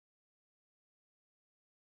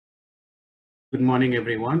Good morning,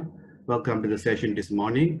 everyone. Welcome to the session this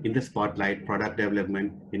morning in the Spotlight Product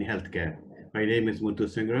Development in Healthcare. My name is Muthu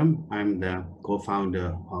Singram. I'm the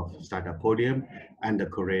co-founder of Startup Podium and the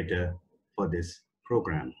curator for this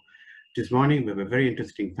program. This morning, we have a very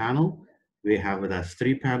interesting panel. We have with us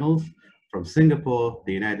three panels from Singapore,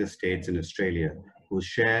 the United States, and Australia, who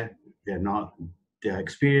share their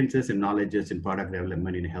experiences and knowledges in product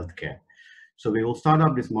development in healthcare. So we will start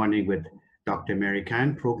off this morning with Dr. Mary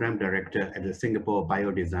Kan, Program Director at the Singapore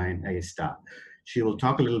Biodesign A*STAR. She will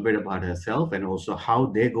talk a little bit about herself and also how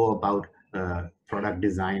they go about product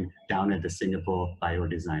design down at the Singapore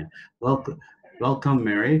Biodesign. Welcome,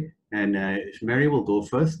 Mary. And Mary will go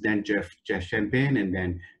first, then Jeff Champagne, and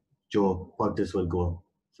then Joe Porteus will go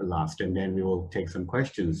for last. And then we will take some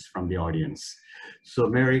questions from the audience. So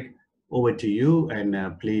Mary, over to you,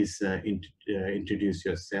 and please introduce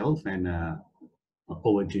yourself, and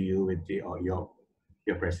over to you with your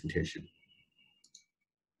presentation.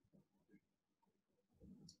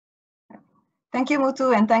 Thank you,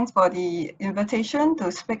 Muthu, and thanks for the invitation to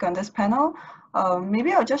speak on this panel.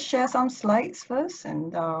 Maybe I'll just share some slides first,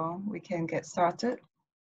 and we can get started.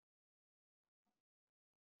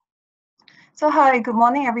 So hi, good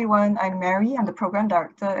morning, everyone. I'm Mary. I'm the Program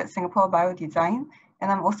Director at Singapore Biodesign, and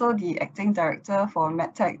I'm also the Acting Director for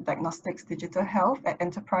MedTech Diagnostics Digital Health at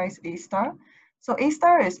Enterprise A*STAR. So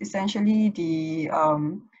A*STAR is essentially the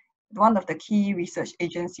one of the key research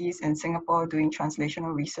agencies in Singapore doing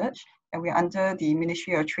translational research, and we're under the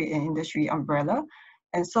Ministry of Trade and Industry umbrella.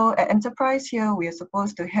 And so at Enterprise here, we are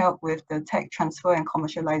supposed to help with the tech transfer and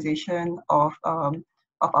commercialization of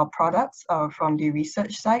our products from the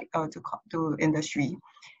research side to industry.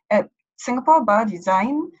 At Singapore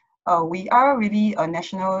Biodesign, we are really a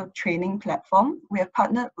national training platform. We have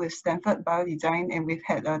partnered with Stanford Biodesign, and we've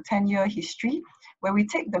had a 10-year history where we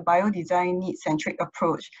take the biodesign need-centric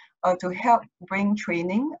approach to help bring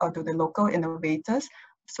training to the local innovators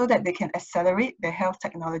so that they can accelerate their health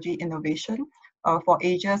technology innovation for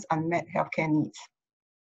Asia's unmet healthcare needs.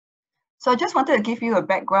 So I just wanted to give you a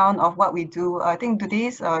background of what we do. I think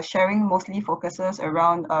today's sharing mostly focuses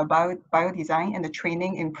around biodesign and the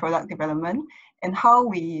training in product development and how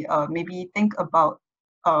we maybe think about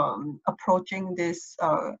approaching these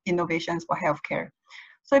innovations for healthcare.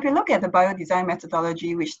 So if you look at the biodesign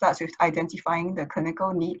methodology, which starts with identifying the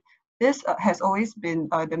clinical need, this has always been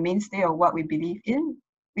the mainstay of what we believe in,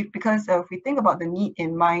 because if we think about the need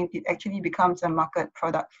in mind, it actually becomes a market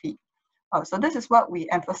product fit. So this is what we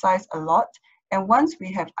emphasize a lot. And once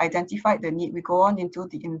we have identified the need, we go on into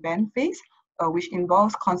the invent phase, which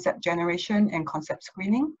involves concept generation and concept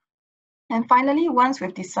screening. And finally, once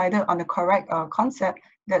we've decided on the correct concept,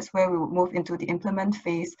 that's where we will move into the implement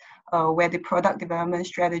phase, where the product development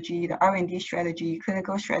strategy, the R&D strategy,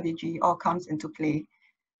 clinical strategy all comes into play.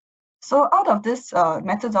 So out of this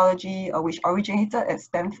methodology, which originated at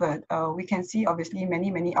Stanford, we can see obviously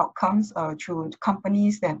many outcomes through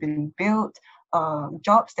companies that have been built,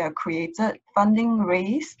 jobs that are created, funding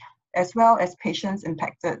raised, as well as patients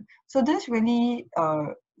impacted. So this really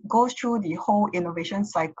goes through the whole innovation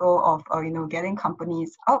cycle of getting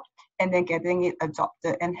companies up and then getting it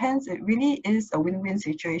adopted. And hence it really is a win-win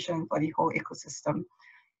situation for the whole ecosystem.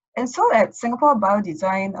 And so at Singapore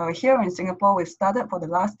Biodesign, here in Singapore, we've started for the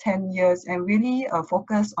last 10 years and really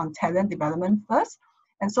focus on talent development first.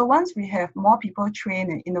 And so once we have more people trained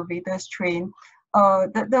and innovators trained,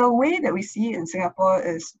 the way that we see it in Singapore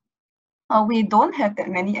is we don't have that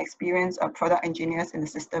many experienced product engineers in the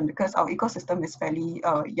system because our ecosystem is fairly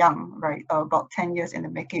young, right? About 10 years in the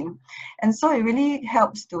making. And so it really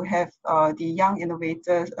helps to have the young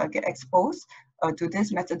innovators get exposed to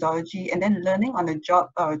this methodology and then learning on the job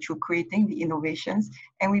through creating the innovations.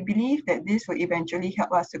 And we believe that this will eventually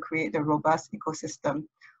help us to create the robust ecosystem.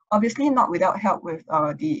 Obviously not without help with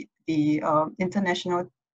the international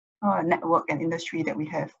network and industry that we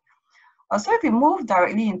have. So if we move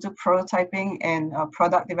directly into prototyping and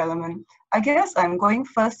product development, I guess I'm going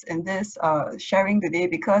first in this sharing today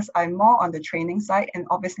because I'm more on the training side and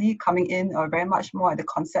obviously coming in very much more at the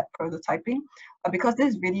concept prototyping because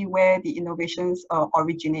this is really where the innovations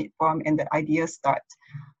originate from and the ideas start.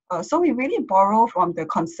 So we really borrow from the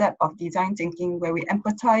concept of design thinking where we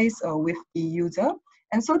empathize with the user.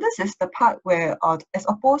 And so this is the part where, as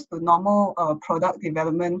opposed to normal product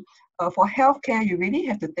development, for healthcare, you really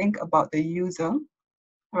have to think about the user,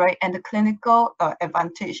 right? And the clinical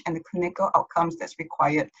advantage and the clinical outcomes that's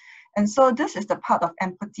required. And so this is the part of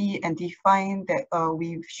empathy and define that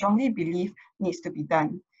we strongly believe needs to be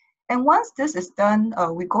done. And once this is done,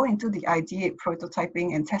 we go into the ideate,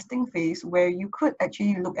 prototyping, and testing phase where you could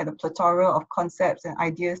actually look at a plethora of concepts and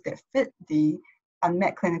ideas that fit the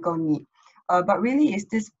unmet clinical need. but really it's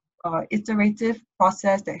this iterative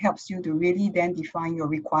process that helps you to really then define your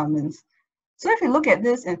requirements. So if you look at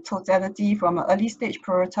this in totality from an early stage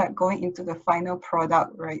prototype going into the final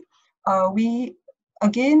product, right, we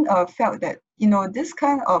again felt that, you know, this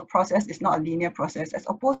kind of process is not a linear process as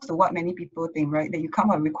opposed to what many people think, right, that you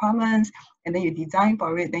come up with requirements and then you design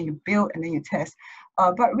for it, then you build and then you test.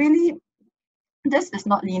 But really, this is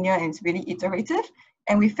not linear and it's really iterative.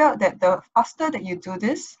 And we felt that the faster that you do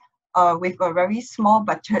this with a very small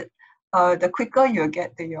budget, the quicker you'll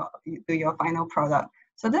get to your final product.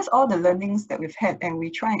 So that's all the learnings that we've had, and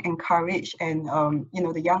we try and encourage and you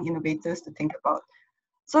know, the young innovators to think about.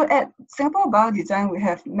 So at Singapore Biodesign, we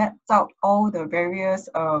have mapped out all the various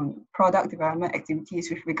product development activities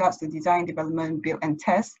with regards to design, development, build, and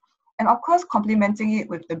test. And of course, complementing it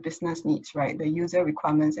with the business needs, right? The user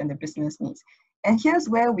requirements and the business needs. And here's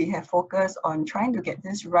where we have focused on trying to get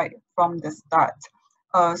this right from the start.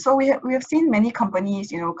 So we have seen many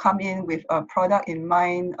companies, you know, come in with a product in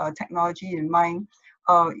mind, technology in mind,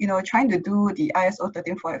 you know, trying to do the ISO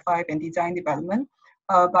 13485 and design development,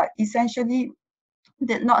 but essentially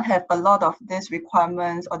did not have a lot of these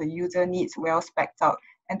requirements or the user needs well spec'd out.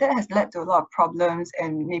 And that has led to a lot of problems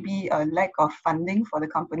and maybe a lack of funding for the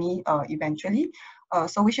company eventually.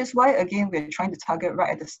 So which is why, again, we're trying to target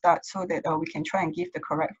right at the start so that we can try and give the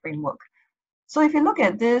correct framework. So if you look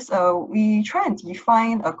at this, we try and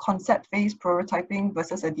define a concept phase prototyping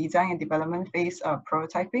versus a design and development phase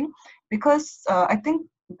prototyping, because I think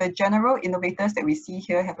the general innovators that we see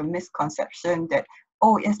here have a misconception that,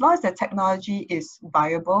 oh, as long as the technology is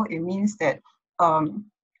viable, it means that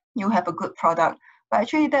you have a good product. But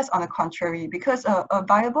actually that's on the contrary, because a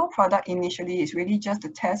viable product initially is really just a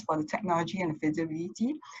test for the technology and the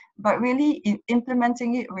feasibility, but really in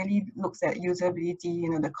implementing it really looks at usability, you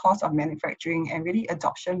know, the cost of manufacturing and really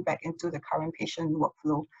adoption back into the current patient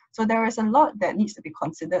workflow. So there is a lot that needs to be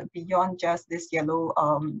considered beyond just this yellow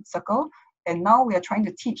circle. And now we are trying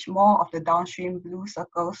to teach more of the downstream blue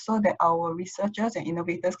circles so that our researchers and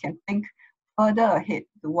innovators can think further ahead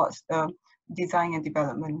towards the design and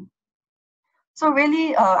development. So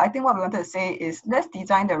really, I think what we wanted to say is let's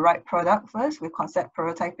design the right product first with concept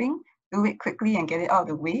prototyping, do it quickly and get it out of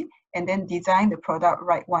the way, and then design the product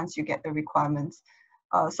right once you get the requirements.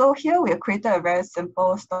 So here we have created a very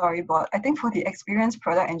simple storyboard. I think for the experienced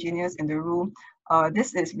product engineers in the room,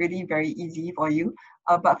 this is really very easy for you.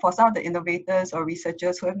 But for some of the innovators or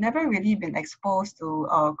researchers who have never really been exposed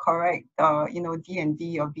to correct, you know,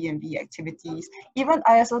 D&D or V&V activities, even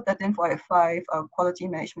ISO 13485 quality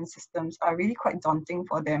management systems are really quite daunting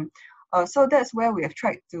for them. So that's where we have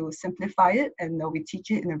tried to simplify it, and we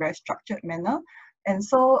teach it in a very structured manner. And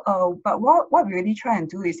so, but what we really try and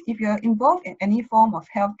do is, if you're involved in any form of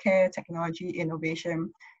healthcare technology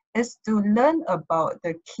innovation, is to learn about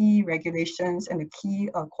the key regulations and the key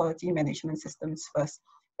quality management systems first,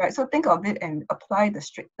 right? So think of it and apply the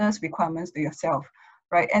strictest requirements to yourself,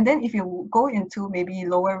 right? And then if you go into maybe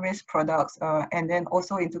lower risk products and then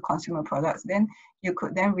also into consumer products, then you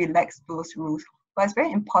could then relax those rules. But it's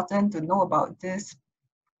very important to know about this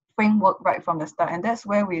framework right from the start, and that's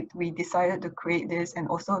where we decided to create this and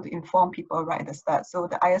also to inform people right at the start. So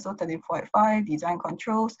the ISO 13485 design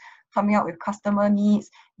controls, coming up with customer needs,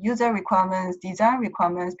 user requirements, design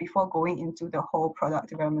requirements before going into the whole product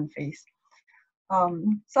development phase.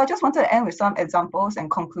 So I just wanted to end with some examples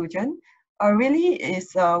and conclusion. Really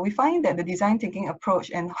is we find that the design thinking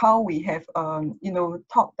approach and how we have you know,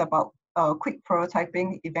 talked about quick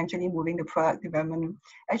prototyping, eventually moving to product development,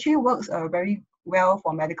 actually works very well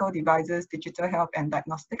for medical devices, digital health, and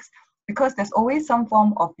diagnostics, because there's always some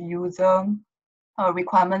form of user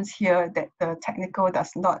requirements here that the technical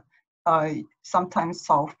does not sometimes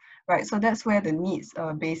solve, right? So that's where the needs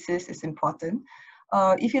basis is important.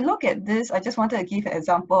 If you look at this, I just wanted to give an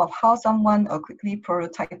example of how someone quickly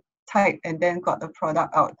prototype and then got the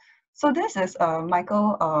product out. So this is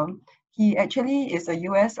Michael. He actually is a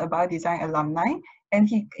US Biodesign alumni, and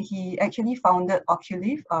he actually founded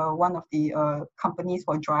Oculive, one of the companies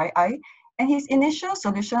for dry eye. And his initial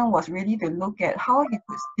solution was really to look at how he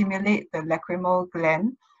could stimulate the lacrimal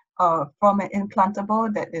gland from an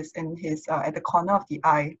implantable that is in his at the corner of the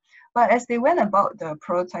eye. But as they went about the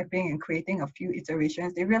prototyping and creating a few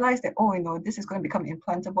iterations, they realized that, oh, you know, this is going to become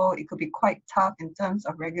implantable. It could be quite tough in terms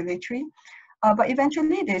of regulatory. But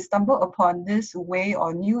eventually they stumbled upon this way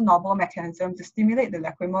or new novel mechanism to stimulate the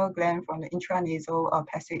lacrimal gland from the intranasal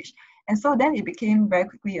passage. And so then it became very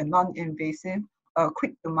quickly a non-invasive,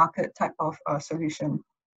 quick to market type of solution.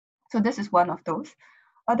 So this is one of those.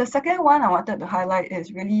 The second one I wanted to highlight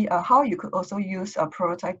is really how you could also use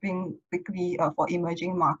prototyping quickly for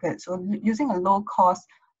emerging markets. So using a low cost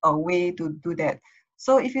way to do that.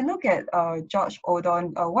 So if you look at George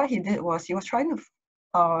Odon, what he did was he was trying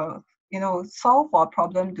to solve for a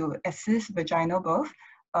problem to assist vaginal birth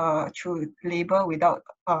through labor without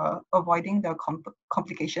avoiding the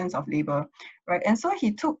complications of labor, right? And so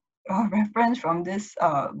he took reference from this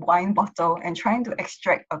wine bottle and trying to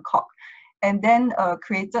extract a cork, and then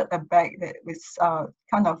created a bag that was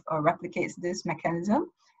kind of replicates this mechanism.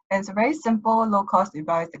 And it's a very simple, low-cost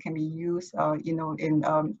device that can be used,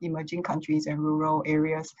 in emerging countries and rural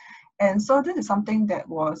areas. And so this is something that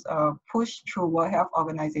was pushed through World Health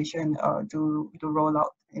Organization to roll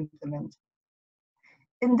out, implement.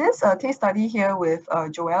 In this case study here with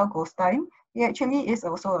Joel Goldstein, he actually is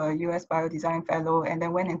also a US Biodesign Fellow and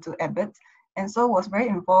then went into Abbott, and so was very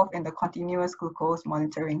involved in the continuous glucose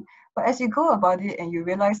monitoring. But as you go about it and you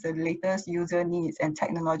realize the latest user needs and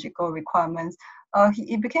technological requirements,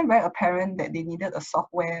 it became very apparent that they needed a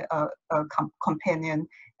software companion.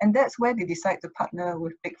 And that's where they decide to partner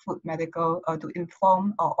with Bigfoot Medical to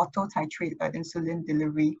inform or auto-titrate insulin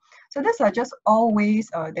delivery. So these are just all ways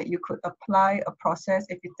that you could apply a process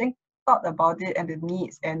if you thought about it and the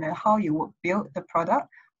needs and how you would build the product.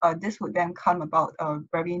 This would then come about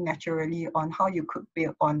very naturally on how you could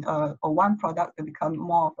build on one product to become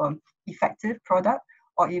more of an effective product,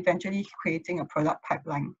 or eventually creating a product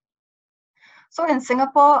pipeline. So in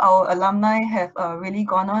Singapore, our alumni have really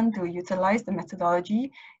gone on to utilize the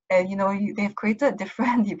methodology, and they've created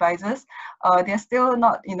different devices. They're still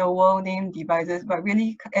not world name devices, but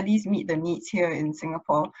really at least meet the needs here in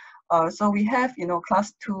Singapore. So we have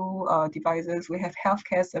class 2 devices, we have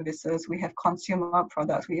healthcare services, we have consumer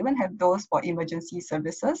products, we even have those for emergency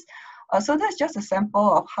services. So that's just a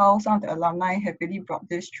sample of how some of the alumni have really brought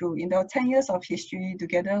this through in the 10 years of history,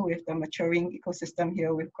 together with the maturing ecosystem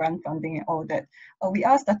here with grant funding and all that. We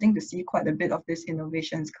are starting to see quite a bit of these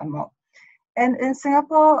innovations come out. And in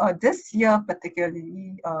Singapore, this year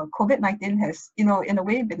particularly, COVID-19 has, in a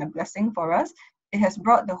way, been a blessing for us. It has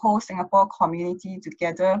brought the whole Singapore community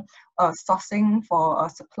together, sourcing for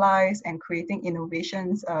supplies and creating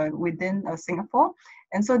innovations within Singapore.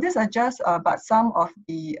 And so these are just but some of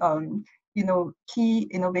the key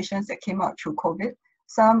innovations that came out through COVID.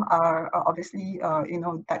 Some are obviously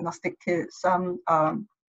diagnostic kits, some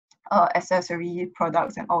accessory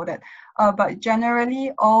products and all that. But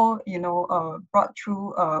generally all brought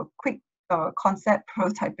through quick concept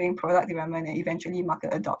prototyping, product development, and eventually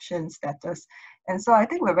market adoption status. And so I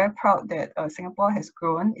think we're very proud that Singapore has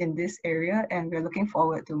grown in this area, and we're looking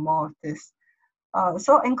forward to more of this.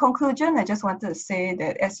 So in conclusion, I just wanted to say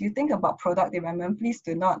that as you think about product development, please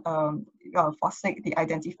do not forsake the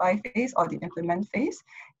identify phase or the implement phase,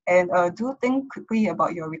 and do think quickly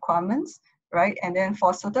about your requirements, right? And then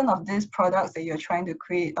for certain of these products that you're trying to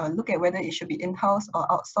create, look at whether it should be in-house or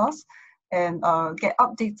outsourced, and get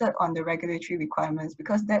updated on the regulatory requirements,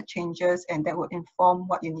 because that changes and that will inform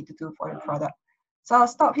what you need to do for your product. So I'll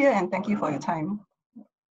stop here and thank you for your time.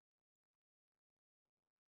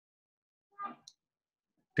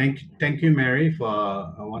 Thank you, Mary, for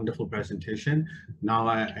a wonderful presentation. Now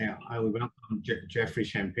I will welcome Jeffrey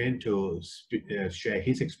Champagne to share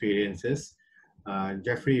his experiences.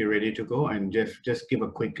 Jeffrey, you ready to go? And Jeff, just give a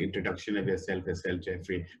quick introduction of yourself as well,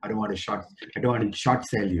 Jeffrey. I don't want to short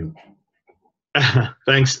sell you.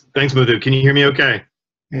 Thanks, Muthu. Can you hear me okay?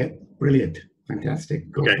 Yeah, brilliant. Fantastic.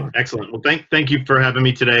 Go okay, excellent. Well, thank you for having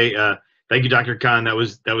me today. Thank you, Dr. Khan. That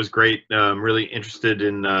was great. I'm really interested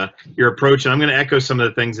in your approach, and I'm going to echo some of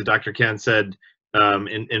the things that Dr. Khan said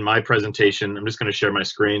in my presentation. I'm just going to share my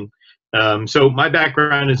screen. So my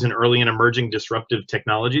background is in early and emerging disruptive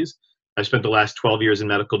technologies. I spent the last 12 years in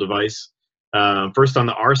medical device, first on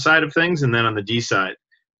the R side of things and then on the D side.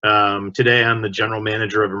 Today, I'm the general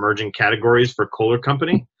manager of emerging categories for Kohler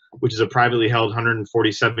Company, which is a privately held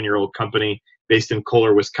 147-year-old company based in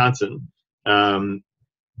Kohler, Wisconsin.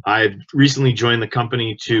 I recently joined the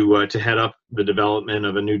company to head up the development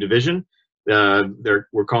of a new division.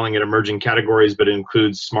 We're calling it emerging categories, but it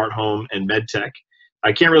includes smart home and med tech.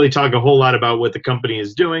 I can't really talk a whole lot about what the company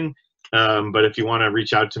is doing, but if you want to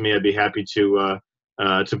reach out to me, I'd be happy to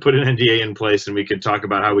put an NDA in place and we could talk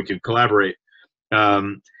about how we could collaborate.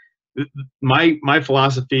 My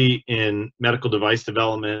philosophy in medical device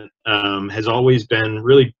development has always been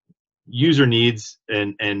really user needs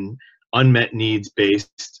and unmet needs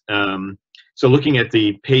based. So looking at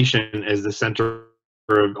the patient as the center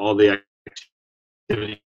of all the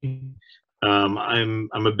activity, I'm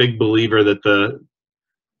a big believer that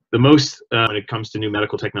the most when it comes to new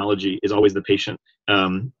medical technology is always the patient.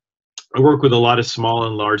 I work with a lot of small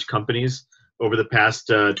and large companies over the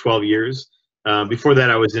past 12 years. Before that,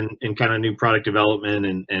 I was in kind of new product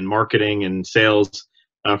development and marketing and sales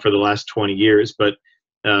for the last 20 years. But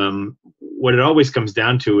what it always comes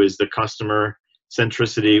down to is the customer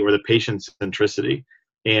centricity or the patient centricity.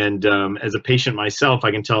 And as a patient myself,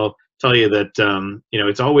 I can tell you that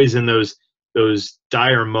it's always in those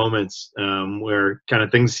dire moments where kind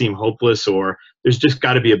of things seem hopeless, or there's just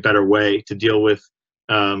got to be a better way to deal with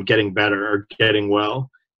getting better or getting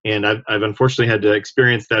well. And I've unfortunately had to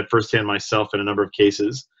experience that firsthand myself in a number of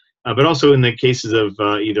cases, but also in the cases of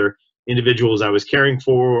either individuals I was caring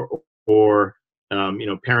for or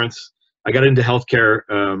parents. I got into healthcare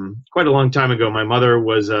quite a long time ago. My mother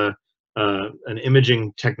was an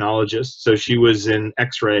imaging technologist, so she was in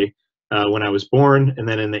X-ray when I was born, and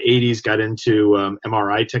then in the 80s got into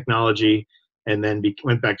MRI technology, and then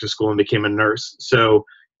went back to school and became a nurse. So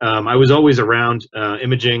I was always around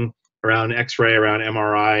imaging, around X-ray, around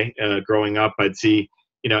MRI. Growing up, I'd see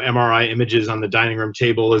MRI images on the dining room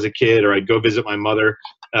table as a kid, or I'd go visit my mother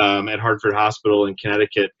at Hartford Hospital in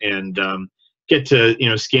Connecticut and get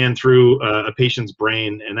to scan through a patient's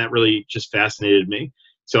brain, and that really just fascinated me.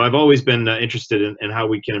 So I've always been interested in how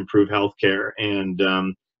we can improve healthcare and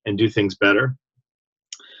do things better.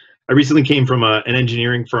 I recently came from an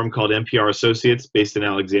engineering firm called NPR Associates based in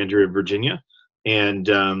Alexandria, Virginia, and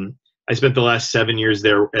I spent the last 7 years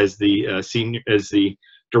there as the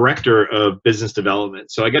director of business development.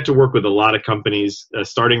 So I got to work with a lot of companies,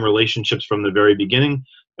 starting relationships from the very beginning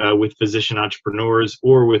with physician entrepreneurs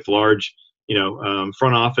or with large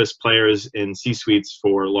front office players in C-suites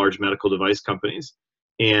for large medical device companies.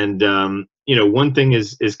 And one thing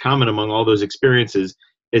is common among all those experiences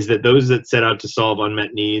is that those that set out to solve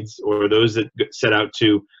unmet needs, or those that set out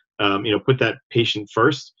to put that patient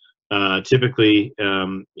first, typically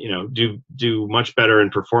do much better in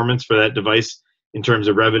performance for that device in terms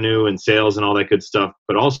of revenue and sales and all that good stuff,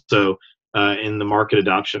 but also in the market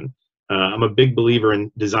adoption. I'm a big believer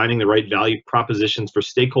in designing the right value propositions for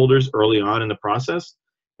stakeholders early on in the process.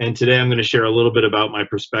 And today I'm going to share a little bit about my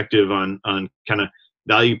perspective on kind of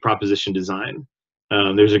value proposition design.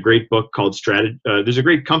 There's a great book called there's a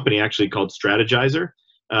great company actually called Strategizer,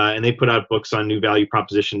 and they put out books on new value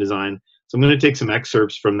proposition design. So I'm going to take some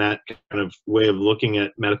excerpts from that kind of way of looking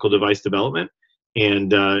at medical device development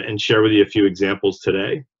and share with you a few examples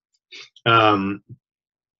today.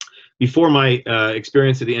 Before my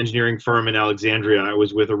experience at the engineering firm in Alexandria, I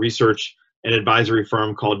was with a research and advisory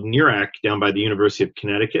firm called NERAC down by the University of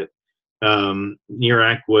Connecticut.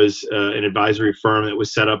 NERAC was an advisory firm that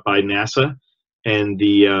was set up by NASA and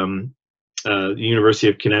the University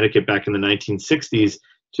of Connecticut back in the 1960s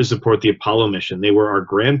to support the Apollo mission. They were our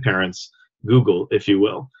grandparents' Google, if you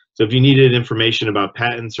will. So if you needed information about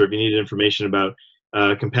patents, or if you needed information about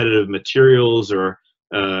competitive materials or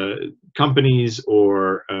companies,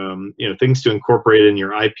 or things to incorporate in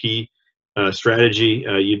your IP strategy,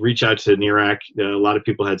 you'd reach out to NERAC. A lot of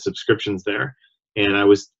people had subscriptions there, and I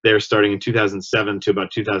was there starting in 2007 to about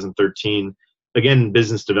 2013. Again,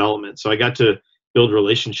 business development. So I got to build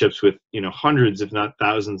relationships with hundreds, if not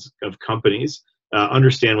thousands, of companies,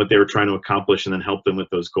 understand what they were trying to accomplish, and then help them with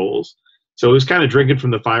those goals. So it was kind of drinking from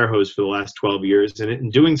the fire hose for the last 12 years. And in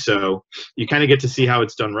doing so, you kind of get to see how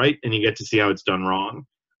it's done right, and you get to see how it's done wrong.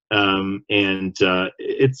 It's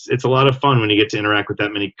a lot of fun when you get to interact with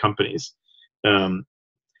that many companies.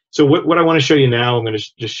 So what I want to show you now, I'm going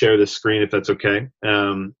to just share this screen if that's okay.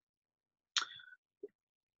 Hopefully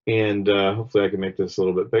I can make this a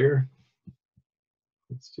little bit bigger.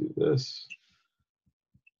 Let's do this.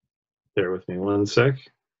 Bear with me one sec.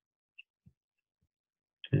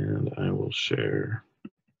 And I will share.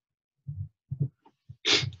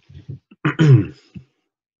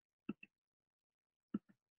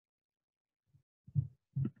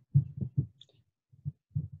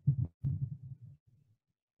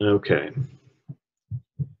 Okay.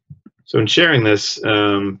 So in sharing this,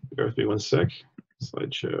 bear with me one sec.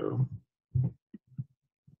 Slideshow.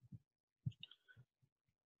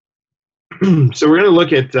 So we're going to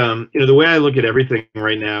look at, the way I look at everything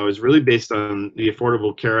right now is really based on the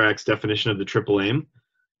Affordable Care Act's definition of the triple aim,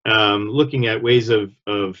 looking at ways of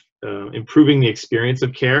improving the experience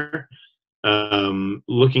of care,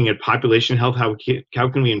 looking at population health, how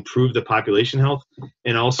can we improve the population health,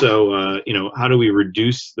 and also, how do we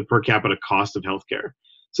reduce the per capita cost of healthcare.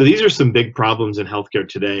 So these are some big problems in healthcare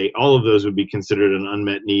today. All of those would be considered an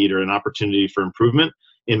unmet need or an opportunity for improvement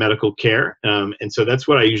in medical care. And so that's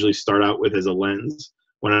what I usually start out with as a lens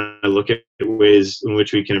when I look at ways in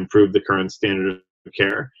which we can improve the current standard of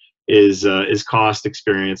care is cost,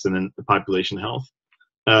 experience, and then the population health.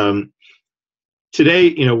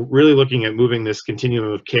 Today, really looking at moving this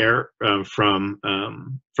continuum of care from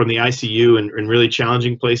the ICU and really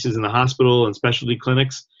challenging places in the hospital and specialty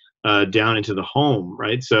clinics down into the home,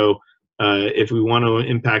 right? So if we want to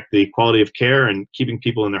impact the quality of care and keeping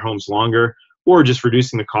people in their homes longer, or just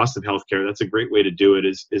reducing the cost of healthcare, that's a great way to do it,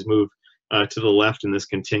 is move to the left in this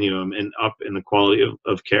continuum and up in the quality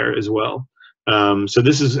of care as well. So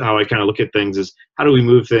this is how I kind of look at things, is how do we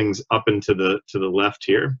move things up into the left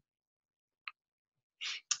here?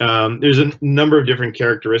 There's a number of different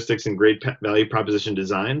characteristics in great value proposition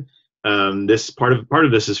design. This part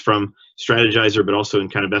of this is from Strategizer, but also in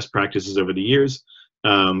kind of best practices over the years.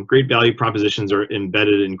 Great value propositions are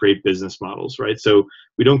embedded in great business models, right? So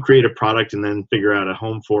we don't create a product and then figure out a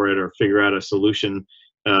home for it, or figure out a solution,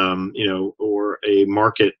 you know, or a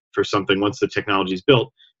market for something once the technology is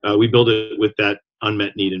built. We build it with that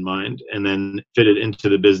unmet need in mind, and then fit it into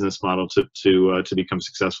the business model to become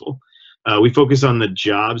successful. We focus on the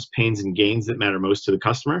jobs, pains, and gains that matter most to the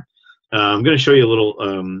customer. I'm going to show you a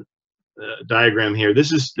little diagram here.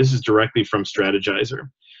 This is directly from Strategizer.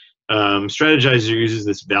 Strategizer uses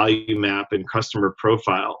this value map and customer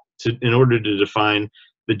profile in order to define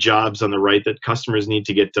the jobs on the right that customers need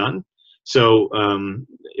to get done. So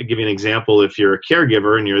I'll give you an example. If you're a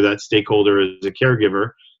caregiver and you're that stakeholder as a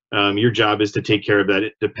caregiver, your job is to take care of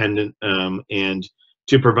that dependent and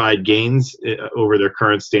to provide gains over their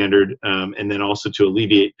current standard, and then also to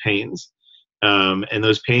alleviate pains. And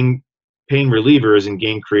those pain relievers and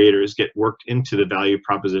gain creators get worked into the value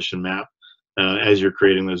proposition map as you're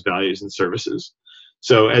creating those values and services.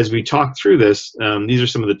 So as we talk through this, these are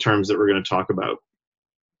some of the terms that we're going to talk about.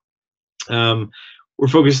 We're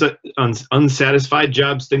focused on unsatisfied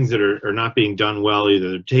jobs, things that are not being done well. Either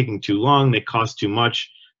they're taking too long, they cost too much,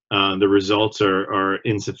 the results are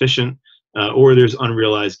insufficient, or there's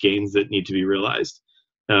unrealized gains that need to be realized.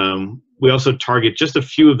 We also target just a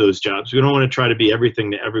few of those jobs. We don't want to try to be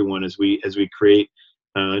everything to everyone as we create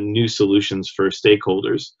new solutions for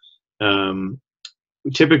stakeholders.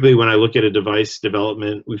 Typically, when I look at a device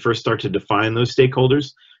development, we first start to define those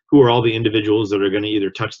stakeholders. Who are all the individuals that are going to either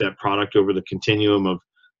touch that product over the continuum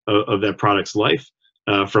of that product's life,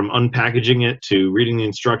 from unpackaging it, to reading the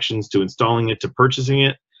instructions, to installing it, to purchasing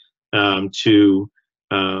it, to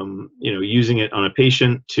you know, using it on a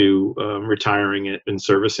patient, to retiring it and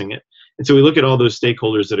servicing it. And so we look at all those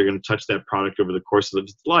stakeholders that are going to touch that product over the course of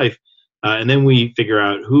its life, and then we figure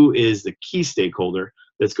out who is the key stakeholder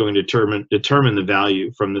that's going to determine the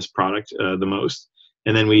value from this product the most.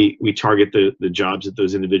 And then we target the jobs that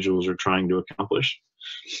those individuals are trying to accomplish.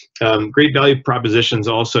 Great value propositions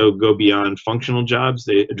also go beyond functional jobs.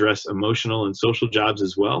 They address emotional and social jobs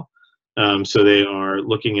as well. So they are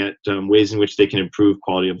looking at ways in which they can improve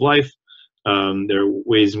quality of life. There are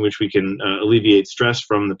ways in which we can alleviate stress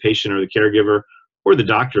from the patient or the caregiver, or the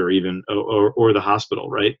doctor even, or the hospital,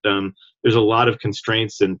 right? There's a lot of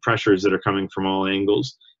constraints and pressures that are coming from all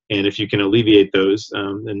angles. And if you can alleviate those,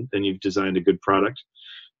 then you've designed a good product.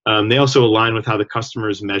 They also align with how the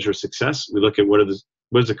customers measure success. We look at what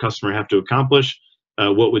does the customer have to accomplish,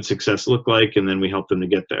 what would success look like, and then we help them to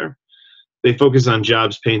get there. They focus on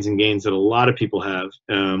jobs, pains, and gains that a lot of people have,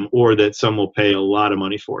 or that some will pay a lot of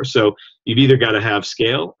money for. So you've either got to have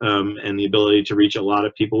scale and the ability to reach a lot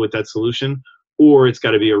of people with that solution, or it's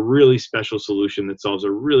got to be a really special solution that solves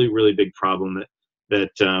a really, really big problem that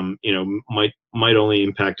you know, might only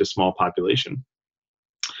impact a small population.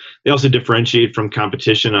 They also differentiate from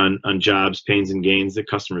competition on jobs, pains, and gains that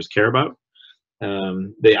customers care about.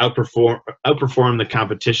 They outperform the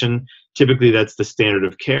competition. Typically, that's the standard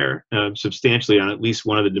of care, substantially on at least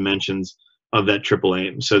one of the dimensions of that triple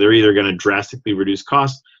aim. So they're either going to drastically reduce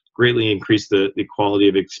costs, greatly increase the quality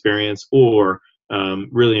of experience, or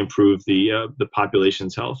really improve the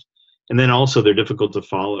population's health. And then also they're difficult to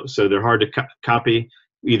follow. So they're hard to copy,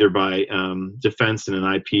 either by defense and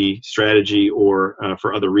an IP strategy, or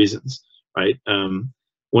for other reasons, right?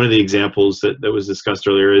 One of the examples that was discussed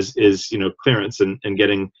earlier is you know, clearance and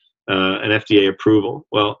getting an FDA approval.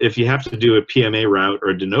 Well, if you have to do a PMA route or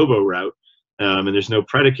a de novo route, and there's no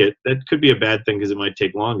predicate, that could be a bad thing because it might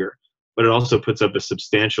take longer. But it also puts up a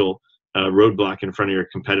substantial roadblock in front of your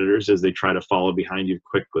competitors as they try to follow behind you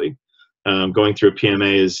quickly. Going through a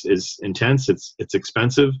PMA is intense, it's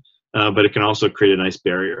expensive, but it can also create a nice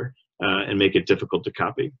barrier and make it difficult to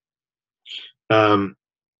copy.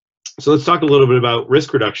 So let's talk a little bit about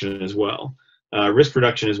risk reduction as well. Risk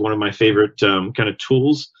reduction is one of my favorite kind of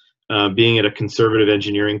tools, being at a conservative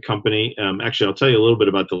engineering company. Actually, I'll tell you a little bit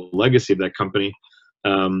about the legacy of that company.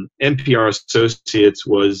 NPR Associates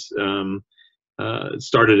was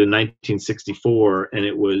started in 1964, and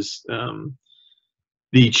it was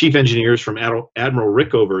the chief engineers from Admiral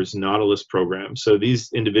Rickover's Nautilus program. So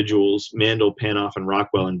these individuals, Mandel, Panoff, and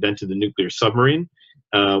Rockwell, invented the nuclear submarine,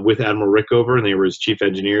 with Admiral Rickover, and they were his chief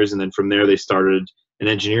engineers. And then from there, they started an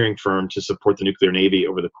engineering firm to support the nuclear navy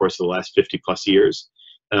over the course of the last 50+ years.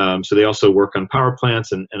 So they also work on power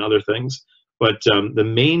plants and other things. But the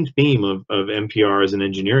main theme of NPR as an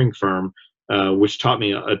engineering firm, which taught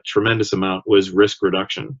me a tremendous amount, was risk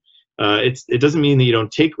reduction. It doesn't mean that you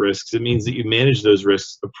don't take risks. It means that you manage those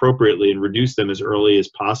risks appropriately and reduce them as early as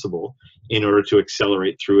possible in order to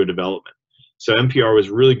accelerate through a development. So NPR was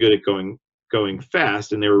really good at going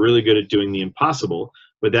fast, and they were really good at doing the impossible.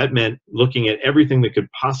 But that meant looking at everything that could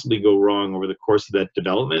possibly go wrong over the course of that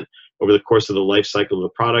development, over the course of the life cycle of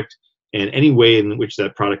the product, and any way in which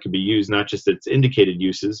that product could be used, not just its indicated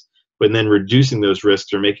uses, but then reducing those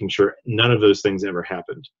risks or making sure none of those things ever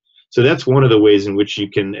happened. So that's one of the ways in which you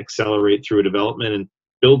can accelerate through a development and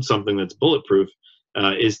build something that's bulletproof,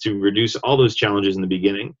 is to reduce all those challenges in the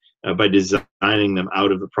beginning by designing them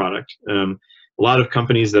out of the product. A lot of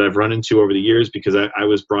companies that I've run into over the years, because I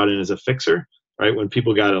was brought in as a fixer, right? When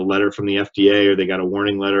people got a letter from the FDA, or they got a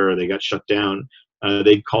warning letter, or they got shut down,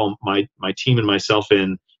 they'd call my team and myself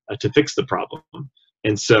in to fix the problem.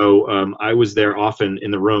 And so I was there often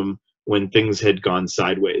in the room when things had gone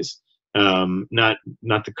sideways. Not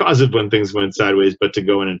the cause of when things went sideways, but to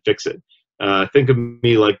go in and fix it. Think of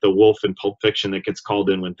me like the wolf in Pulp Fiction that gets called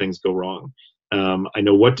in when things go wrong. I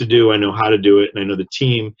know what to do, I know how to do it, and I know the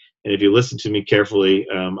team. And if you listen to me carefully,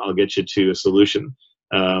 I'll get you to a solution.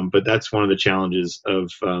 But that's one of the challenges of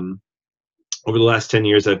over the last 10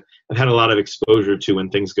 years. I've had a lot of exposure to when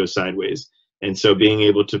things go sideways. And so being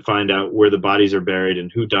able to find out where the bodies are buried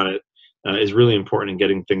and who done it is really important in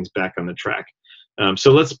getting things back on the track.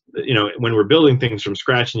 So let's, when we're building things from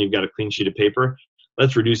scratch and you've got a clean sheet of paper,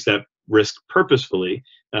 let's reduce that risk purposefully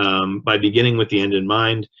by beginning with the end in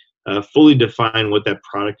mind, fully define what that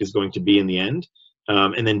product is going to be in the end,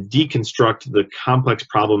 and then deconstruct the complex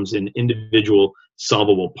problems in individual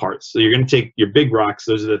solvable parts. So you're going to take your big rocks,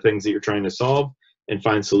 those are the things that you're trying to solve and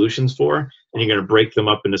find solutions for, and you're going to break them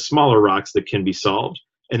up into smaller rocks that can be solved,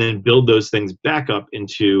 and then build those things back up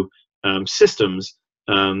into systems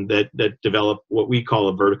that develop what we call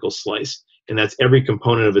a vertical slice. And that's every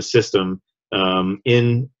component of a system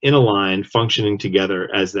in a line functioning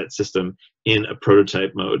together as that system in a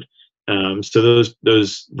prototype mode. So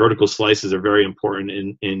those vertical slices are very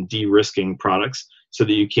important in de-risking products, so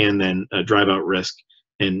that you can then drive out risk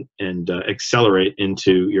and accelerate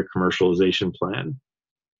into your commercialization plan.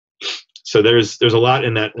 So there's a lot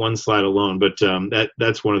in that one slide alone, but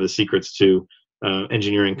that's one of the secrets to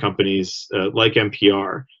engineering companies like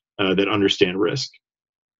NPR that understand risk.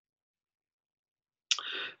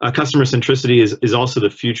 Customer centricity is also the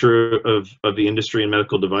future of the industry and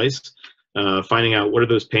medical device. Finding out what are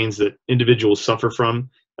those pains that individuals suffer from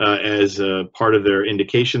as part of their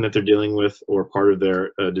indication that they're dealing with, or part of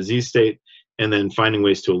their disease state, and then finding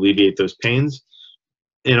ways to alleviate those pains,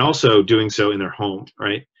 and also doing so in their home,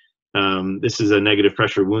 right? This is a negative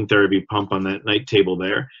pressure wound therapy pump on that night table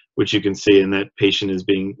there, which you can see, and that patient is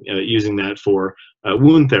using that for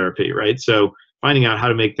wound therapy, right? So finding out how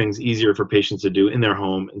to make things easier for patients to do in their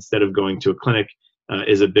home instead of going to a clinic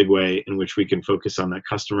is a big way in which we can focus on that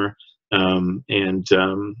customer.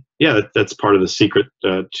 Yeah, that's part of the secret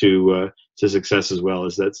to success as well,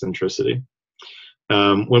 is that centricity.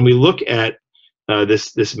 When we look at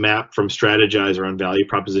this map from Strategize around value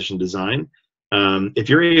proposition design, if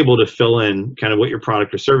you're able to fill in kind of what your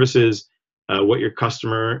product or service is, what your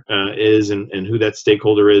customer is, and who that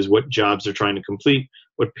stakeholder is, what jobs they're trying to complete,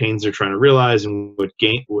 what pains they're trying to realize, and what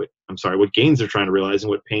gains they're trying to realize, and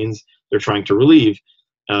what pains they're trying to relieve,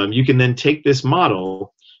 you can then take this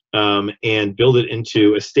model and build it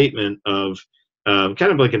into a statement of kind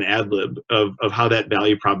of like an ad lib of how that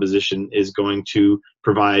value proposition is going to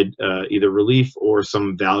provide either relief or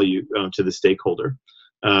some value to the stakeholder.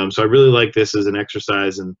 So I really like this as an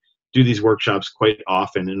exercise, and do these workshops quite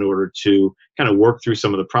often in order to kind of work through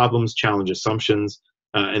some of the problems, challenge assumptions,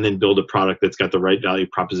 and then build a product that's got the right value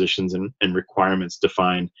propositions and requirements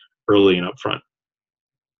defined early and upfront.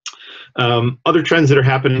 Other trends that are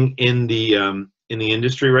happening in the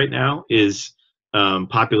industry right now is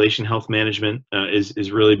population health management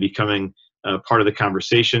is really becoming part of the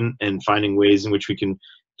conversation, and finding ways in which we can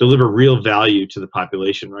deliver real value to the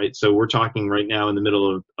population, right? So we're talking right now in the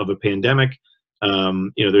middle of a pandemic.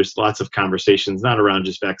 There's lots of conversations, not around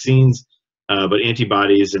just vaccines, but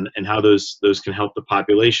antibodies and how those can help the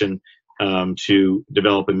population to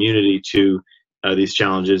develop immunity to these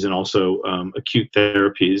challenges, and also acute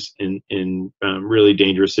therapies in really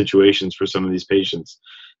dangerous situations for some of these patients.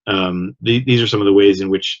 These are some of the ways in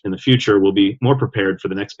which in the future we'll be more prepared for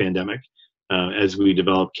the next pandemic as we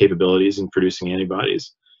develop capabilities in producing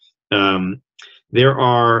antibodies. there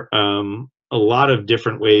are a lot of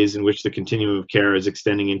different ways in which the continuum of care is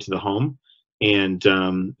extending into the home. And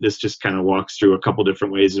this just kind of walks through a couple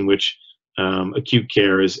different ways in which acute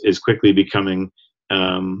care is quickly becoming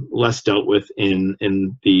less dealt with in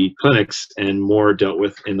the clinics and more dealt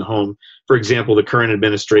with in the home. For example, the current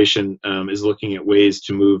administration is looking at ways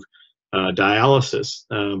to move dialysis.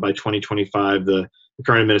 By 2025, the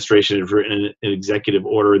current administration has written an executive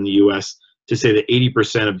order in the U.S. to say that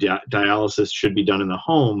 80% of dialysis should be done in the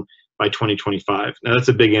home by 2025. Now, that's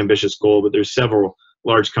a big, ambitious goal, but there's several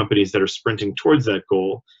large companies that are sprinting towards that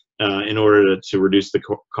goal in order to reduce the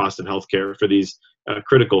cost of healthcare for these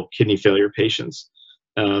critical kidney failure patients.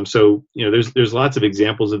 So, there's lots of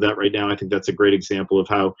examples of that right now. I think that's a great example of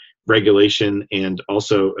how regulation and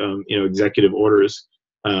also, executive orders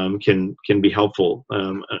can be helpful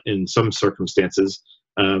in some circumstances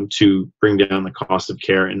to bring down the cost of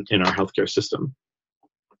care in our healthcare system.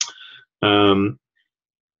 Some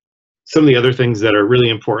of the other things that are really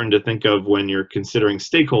important to think of when you're considering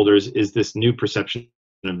stakeholders is this new perception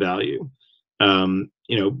of value.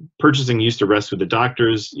 Purchasing used to rest with the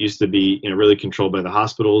doctors, used to be really controlled by the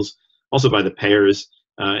hospitals, also by the payers,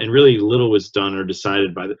 and really little was done or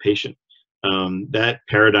decided by the patient. That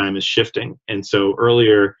paradigm is shifting, and so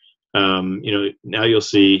earlier, now you'll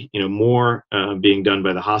see more being done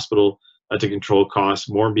by the hospital to control costs,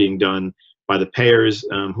 more being done by the payers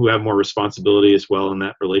who have more responsibility as well in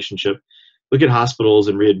that relationship. Look at hospitals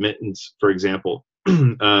and readmittance, for example.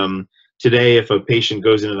 Today, if a patient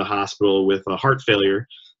goes into the hospital with a heart failure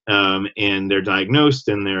and they're diagnosed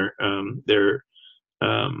and they're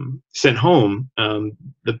sent home,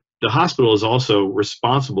 the hospital is also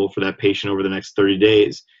responsible for that patient over the next 30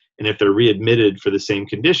 days. And if they're readmitted for the same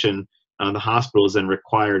condition, the hospital is then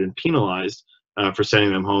required and penalized for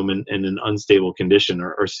sending them home in an unstable condition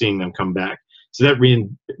or seeing them come back. So that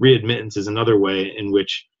readmittance is another way in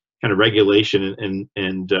which kind of regulation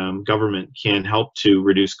and government can help to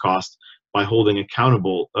reduce cost by holding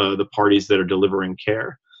accountable the parties that are delivering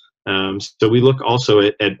care. So we look also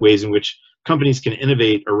at ways in which companies can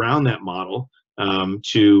innovate around that model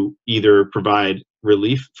to either provide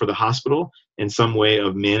relief for the hospital in some way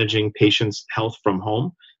of managing patients' health from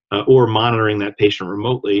home or monitoring that patient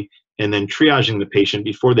remotely and then triaging the patient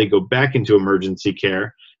before they go back into emergency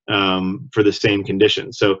care for the same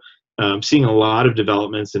condition. So seeing a lot of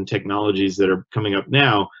developments and technologies that are coming up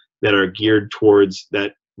now that are geared towards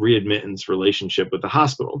that readmittance relationship with the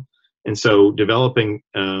hospital. And so developing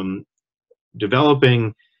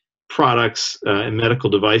products and medical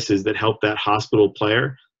devices that help that hospital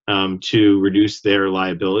player to reduce their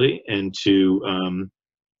liability and to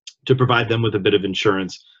provide them with a bit of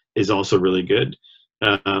insurance is also really good.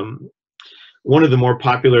 One of the more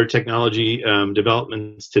popular technology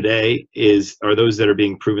developments today are those that are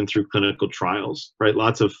being proven through clinical trials, right?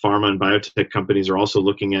 Lots of pharma and biotech companies are also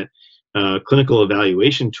looking at clinical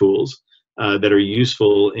evaluation tools that are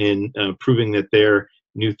useful in proving that their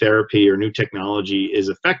new therapy or new technology is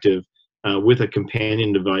effective with a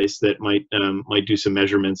companion device that might do some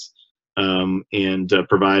measurements and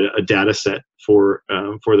provide a data set for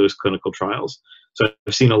those clinical trials. So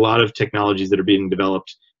I've seen a lot of technologies that are being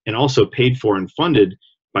developed and also paid for and funded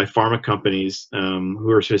by pharma companies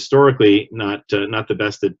who are historically not the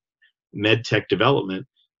best at med tech development,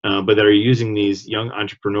 but that are using these young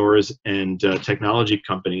entrepreneurs and technology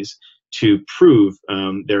companies to prove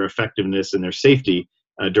their effectiveness and their safety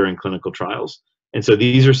during clinical trials. And so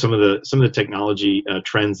these are some of the technology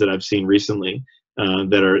trends that I've seen recently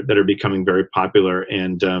that are becoming very popular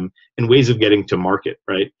and ways of getting to market,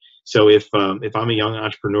 right? So if I'm a young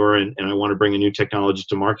entrepreneur and I want to bring a new technology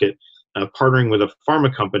to market, partnering with a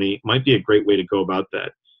pharma company might be a great way to go about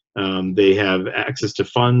that. They have access to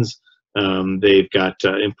funds. They've got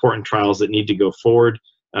important trials that need to go forward,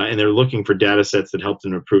 and they're looking for data sets that help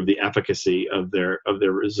them improve the efficacy of their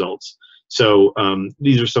results. So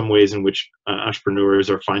these are some ways in which entrepreneurs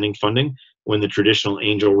are finding funding when the traditional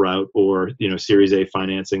angel route or Series A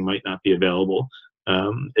financing might not be available,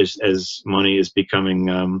 as money is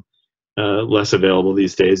becoming less available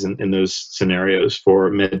these days in those scenarios for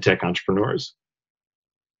med tech entrepreneurs.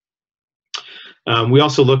 We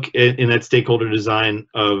also look in that stakeholder design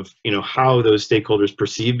of how those stakeholders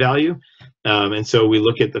perceive value, and so we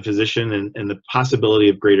look at the physician and the possibility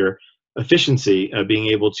of greater efficiency, being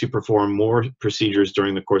able to perform more procedures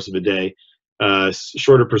during the course of a day,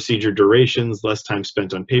 shorter procedure durations, less time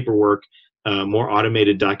spent on paperwork, more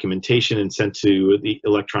automated documentation and sent to the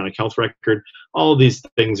electronic health record. All of these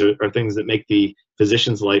things are things that make the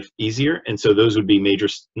physician's life easier, and so those would be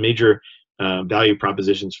major value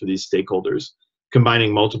propositions for these stakeholders.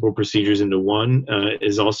 Combining multiple procedures into one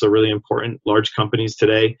is also really important. Large companies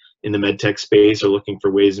today in the medtech space are looking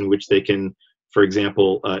for ways in which they can, for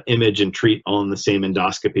example, image and treat all in the same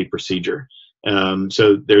endoscopy procedure.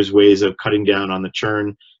 So there's ways of cutting down on the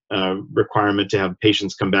churn requirement to have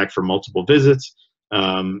patients come back for multiple visits,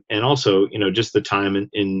 and also, just the time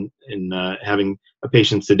in having a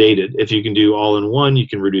patient sedated. If you can do all in one, you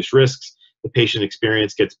can reduce risks. The patient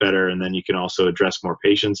experience gets better, and then you can also address more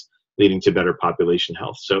patients, leading to better population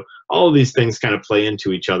health. So all of these things kind of play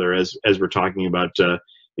into each other as we're talking about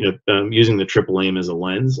using the triple aim as a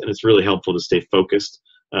lens, and it's really helpful to stay focused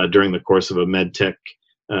during the course of a med tech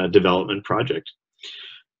development project.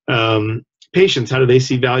 Patients, how do they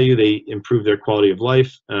see value? They improve their quality of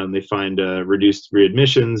life. They find reduced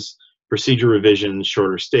readmissions, procedure revisions,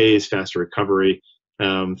 shorter stays, faster recovery.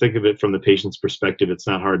 Think of it from the patient's perspective. It's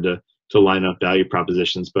not hard to line up value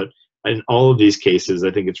propositions, but in all of these cases,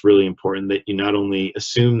 I think it's really important that you not only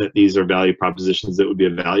assume that these are value propositions that would be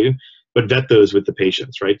of value, but vet those with the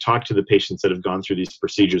patients, right? Talk to the patients that have gone through these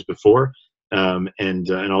procedures before,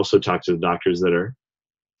 and also talk to the doctors that are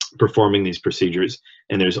performing these procedures.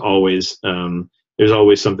 And there's always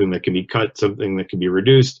something that can be cut, something that can be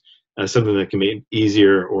reduced, something that can make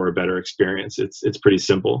easier or a better experience. It's pretty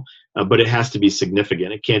simple, but it has to be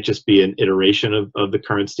significant. It can't just be an iteration of the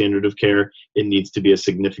current standard of care. It needs to be a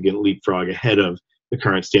significant leapfrog ahead of the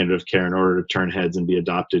current standard of care in order to turn heads and be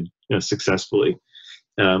adopted successfully.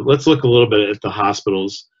 Let's look a little bit at the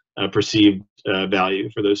hospital's perceived value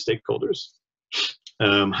for those stakeholders.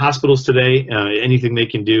 Hospitals today, anything they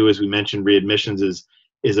can do, as we mentioned, readmissions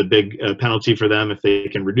is a big penalty for them. If they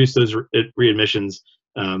can reduce those readmissions,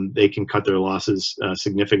 they can cut their losses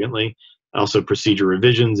significantly. Also, procedure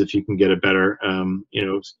revisions, if you can get a better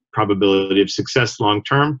probability of success long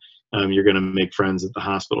term, you're going to make friends at the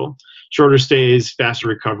hospital. Shorter stays, faster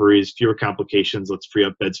recoveries, fewer complications. Let's free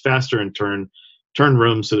up beds faster and turn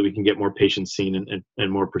rooms so that we can get more patients seen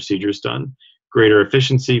and more procedures done. Greater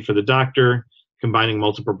efficiency for the doctor, combining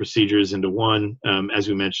multiple procedures into one, as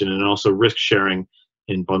we mentioned, and also risk sharing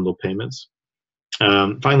in bundle payments.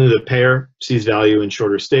 Finally, the payer sees value in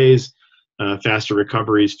shorter stays, faster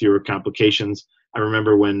recoveries, fewer complications. I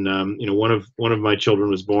remember when one of my children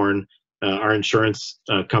was born, our insurance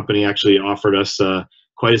company actually offered us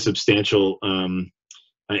quite a substantial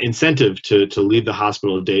incentive to leave the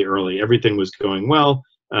hospital a day early. Everything was going well.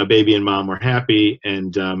 Baby and mom were happy,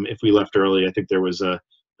 and if we left early, I think there was a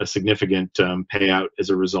significant payout as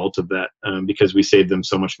a result of that, because we saved them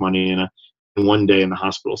so much money in one day in the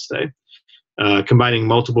hospital stay. Combining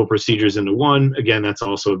multiple procedures into one, again, that's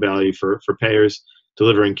also a value for payers,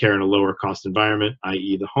 delivering care in a lower cost environment,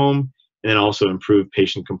 i.e. the home, and then also improve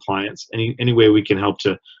patient compliance. Any way we can help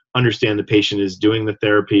to understand the patient is doing the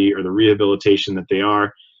therapy or the rehabilitation that they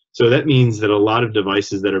are. So that means that a lot of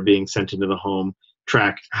devices that are being sent into the home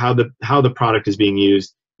track how the product is being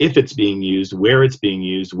used, if it's being used, where it's being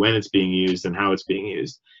used, when it's being used, and how it's being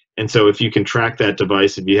used. And so if you can track that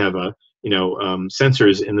device, if you have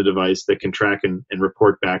sensors in the device that can track and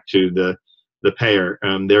report back to the payer,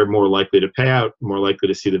 they're more likely to pay out, more likely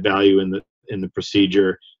to see the value in the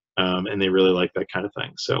procedure, and they really like that kind of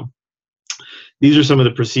thing. So these are some of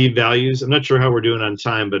the perceived values. I'm not sure how we're doing on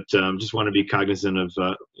time, but just want to be cognizant of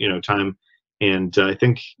time, and I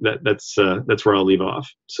think that's where I'll leave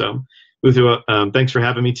off. So Muthu, thanks for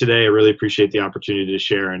having me today. I really appreciate the opportunity to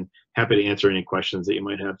share, and happy to answer any questions that you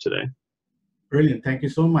might have today. Brilliant. Thank you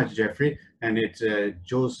so much, Jeffrey. And it's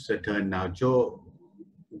Joe's turn now. Joe,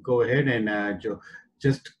 go ahead, and Joe,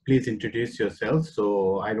 just please introduce yourself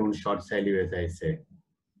so I don't short sell you, as I say.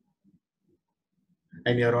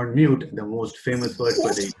 And you're on mute, the most famous word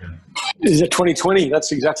for the year. Is it 2020?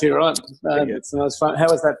 That's exactly right. That's fun. How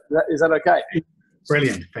is that? Is that okay?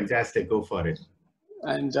 Brilliant. Fantastic. Go for it.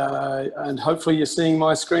 And hopefully you're seeing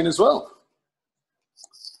my screen as well.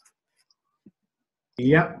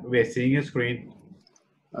 Yeah, we're seeing your screen.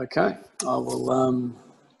 Okay, I will.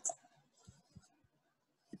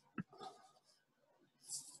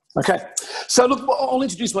 Okay, so look, I'll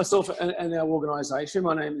introduce myself and our organisation.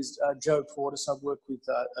 My name is Joe Porteus. I work with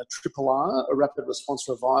RRR, a Rapid Response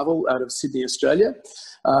Revival, out of Sydney, Australia.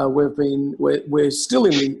 We're still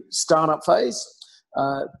in the startup phase,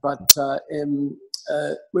 but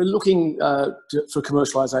we're looking for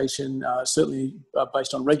commercialisation, certainly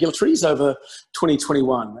based on regulatories over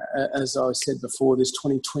 2021. As I said before, this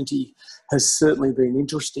 2020 has certainly been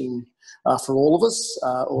interesting for all of us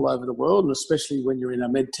all over the world, and especially when you're in a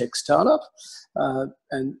medtech startup. There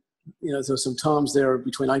were some times there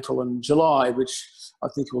between April and July, which I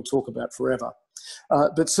think we'll talk about forever.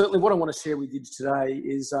 But certainly what I want to share with you today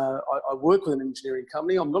is I work with an engineering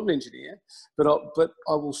company. I'm not an engineer, but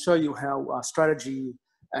I will show you how strategy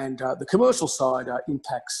and the commercial side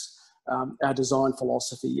impacts our design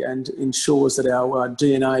philosophy and ensures that our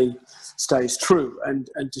DNA stays true, and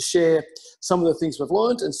to share some of the things we've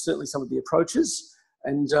learned and certainly some of the approaches,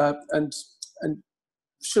 and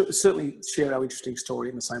certainly share our interesting story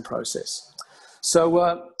in the same process. So,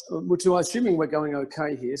 Mutu, assuming we're going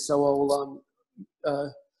okay here, so I'll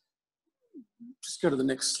just go to the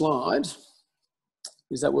next slide.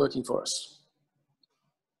 Is that working for us?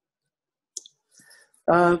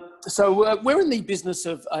 So we're in the business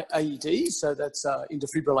of AED, so that's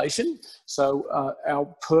defibrillation. So our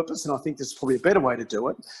purpose, and I think this is probably a better way to do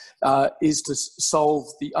it, is to solve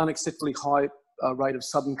the unacceptably high rate of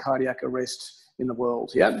sudden cardiac arrest in the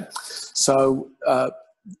world. Yeah. So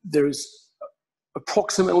there is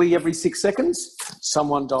approximately every 6 seconds,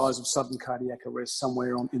 someone dies of sudden cardiac arrest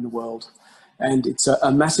somewhere in the world, and it's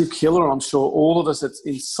a massive killer. I'm sure all of us,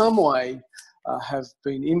 in some way, have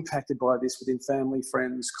been impacted by this within family,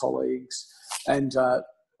 friends, colleagues, and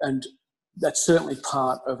that's certainly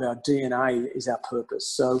part of our DNA, is our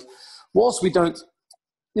purpose. So whilst we don't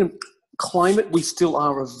claim it, we still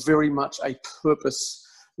are very much a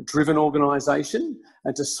purpose-driven organisation,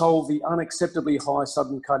 and to solve the unacceptably high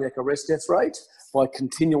sudden cardiac arrest death rate by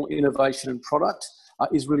continual innovation and product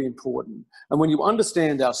is really important. And when you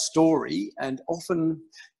understand our story, and often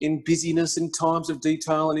in busyness, in times of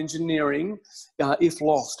detail and engineering, if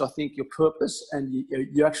lost, I think your purpose and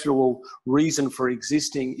your actual reason for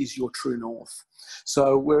existing is your true north.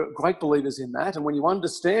 So we're great believers in that. And when you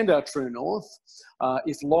understand our true north,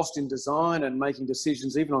 if lost in design and making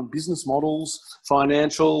decisions, even on business models,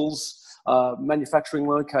 financials, manufacturing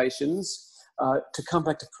locations, to come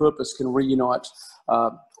back to purpose can reunite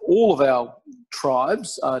all of our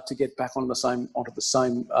tribes to get back onto the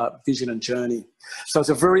same vision and journey. So it's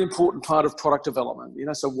a very important part of product development.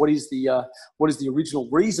 So what is the original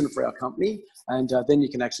reason for our company, and then you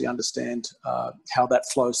can actually understand how that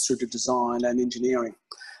flows through to design and engineering.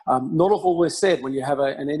 Not always said when you have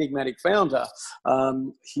an enigmatic founder,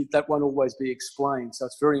 that won't always be explained. So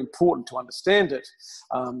it's very important to understand it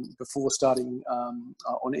before starting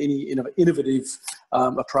on any innovative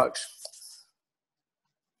approach.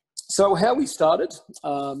 So how we started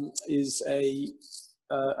is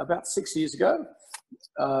about 6 years ago.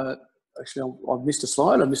 Actually, I've missed a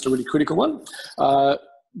slide. I missed a really critical one.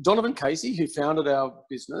 Donovan Casey, who founded our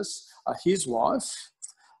business, his wife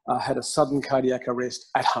had a sudden cardiac arrest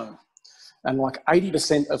at home. And like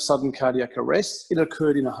 80% of sudden cardiac arrests, it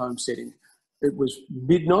occurred in a home setting. It was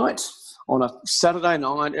midnight on a Saturday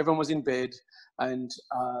night. Everyone was in bed, and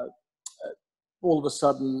all of a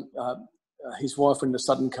sudden, his wife went into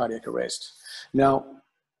sudden cardiac arrest. Now,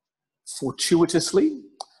 fortuitously,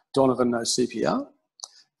 Donovan knows CPR,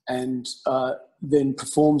 and then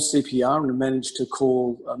performed CPR and managed to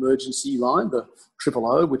call emergency line, the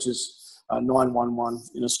 000, which is 911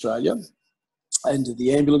 in Australia. And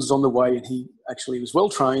the ambulance was on the way, and he actually was well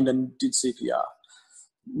trained and did CPR.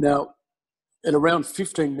 Now, in around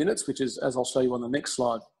 15 minutes, which is, as I'll show you on the next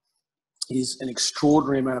slide, is an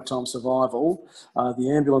extraordinary amount of time survival, the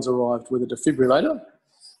ambulance arrived with a defibrillator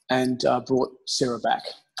and brought Sarah back.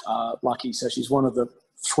 Lucky, so she's one of the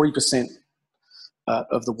 3%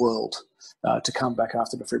 of the world to come back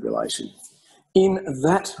after defibrillation. In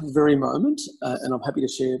that very moment, and I'm happy to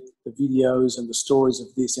share the videos and the stories of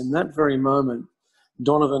this, in that very moment,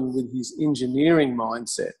 Donovan, with his engineering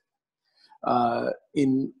mindset,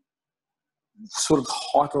 in sort of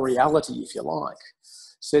hyper reality, if you like,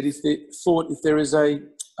 said if there is the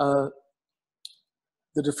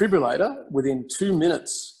defibrillator within 2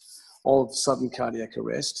 minutes of sudden cardiac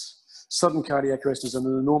arrest is an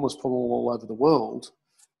enormous problem all over the world.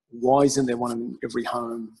 Why isn't there one in every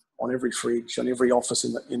home, on every fridge, on every office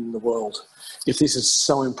in the world, if this is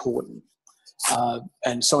so important,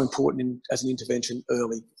 and so important as an intervention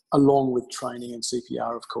early, along with training and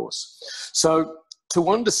CPR, of course. So to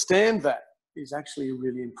understand that is actually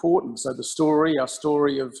really important. So our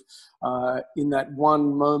story of in that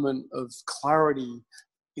one moment of clarity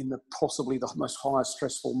in possibly the most highest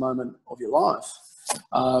stressful moment of your life,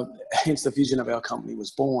 hence the vision of our company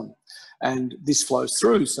was born. And this flows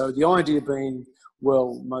through. So the idea being,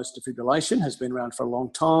 well, most defibrillation has been around for a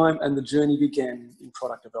long time, and the journey began in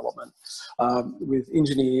product development with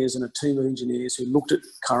engineers and a team of engineers who looked at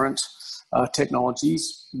current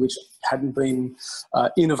technologies which hadn't been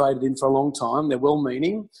innovated in for a long time. They're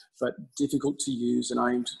well-meaning, but difficult to use, and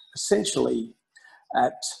aimed essentially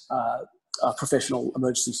at professional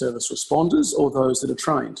emergency service responders or those that are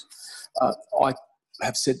trained. I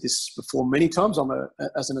have said this before many times.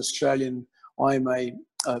 As an Australian, I'm a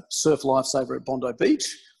surf lifesaver at Bondi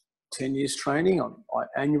Beach. 10 years training.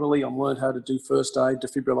 Annually, I'm learned how to do first aid,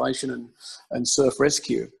 defibrillation, and surf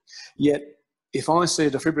rescue. Yet, if I see a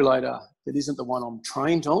defibrillator that isn't the one I'm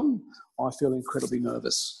trained on, I feel incredibly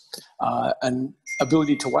nervous. And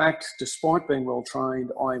ability to act, despite being well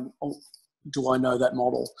trained, do I know that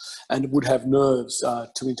model? And would have nerves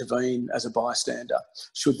to intervene as a bystander,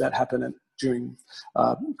 should that happen during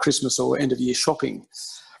Christmas or end of year shopping.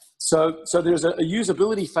 So there's a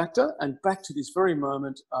usability factor, and back to this very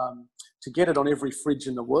moment, to get it on every fridge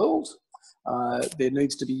in the world, there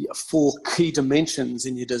needs to be 4 key dimensions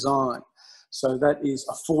in your design. So that is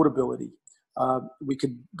affordability. We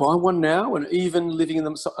could buy one now, and even living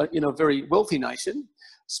in a very wealthy nation,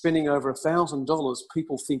 spending over $1,000,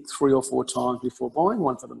 people think 3 or 4 times before buying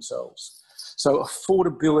one for themselves. So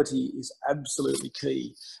affordability is absolutely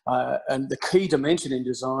key, and the key dimension in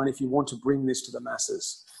design if you want to bring this to the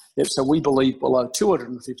masses. Yep, so we believe below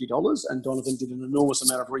 $250, and Donovan did an enormous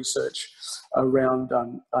amount of research around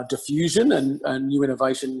diffusion and new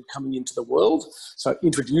innovation coming into the world. So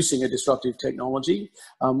introducing a disruptive technology,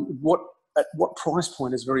 at what price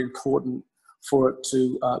point is very important for it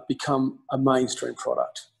to become a mainstream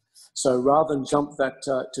product. So rather than jump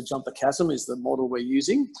the chasm is the model we're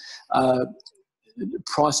using.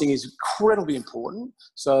 Pricing is incredibly important.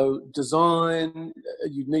 So design,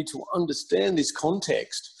 you need to understand this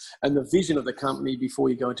context and the vision of the company before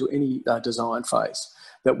you go into any design phase,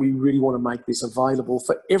 that we really want to make this available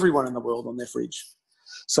for everyone in the world on their fridge.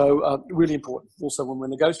 So really important. Also when we're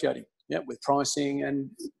negotiating with pricing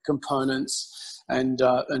and components, and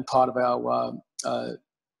part of our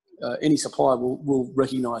any supplier will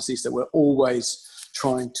recognise this, that we're always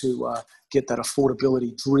trying to get that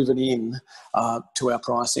affordability driven in to our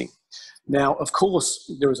pricing. Now, of course,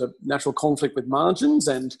 there is a natural conflict with margins,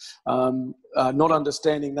 and not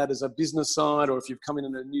understanding that as a business side, or if you've come in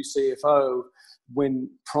as a new CFO, when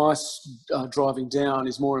price driving down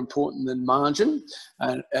is more important than margin,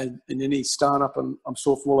 and in any startup, I'm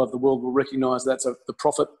sure from all over the world will recognise that's the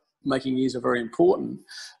profit making years are very important.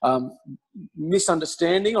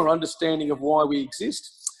 Misunderstanding or understanding of why we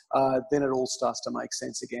exist, then it all starts to make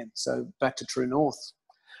sense again. So back to true north.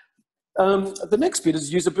 The next bit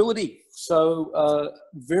is usability. So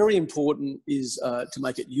very important is to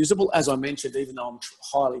make it usable. As I mentioned, even though I'm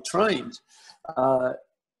highly trained,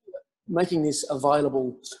 making this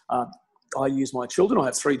available. I use my children. I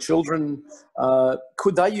have 3 children.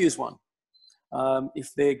 Could they use one?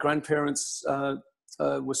 If their grandparents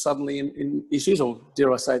were suddenly in issues, or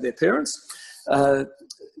dare I say their parents,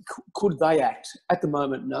 could they act? At the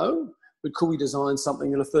moment, no. But could we design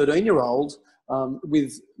something that a 13-year-old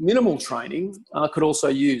with minimal training could also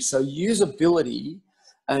use? So usability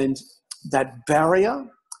and that barrier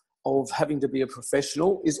of having to be a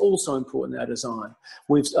professional is also important in our design.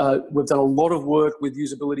 We've done a lot of work with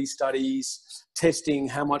usability studies, testing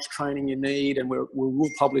how much training you need, and we will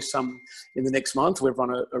publish some in the next month. We've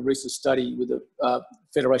run a recent study with the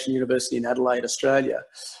Federation University in Adelaide, Australia,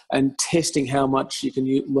 and testing how much you can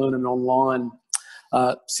learn an online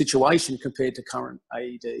situation compared to current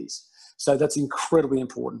AEDs. So that's incredibly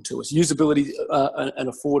important to us. Usability and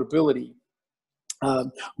affordability,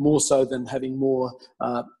 more so than having more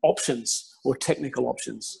options or technical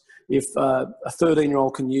options. If a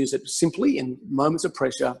 13-year-old can use it simply in moments of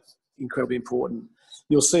pressure, incredibly important.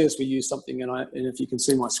 You'll see as we use something, and if you can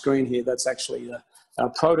see my screen here, that's actually a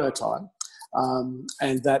prototype,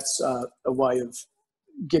 and that's a way of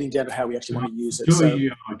getting down to how we actually want to use it. Joe,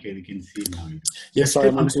 So, okay, we can see now. yeah, sorry,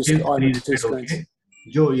 I'm on two screens. Okay?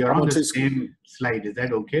 Joe, you're on the same slide. Is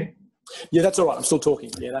that okay? Yeah, that's all right. I'm still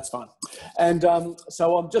talking. Yeah, that's fine. And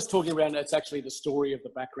so I'm just talking around, it's actually the story of the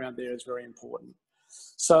background there is very important.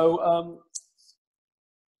 So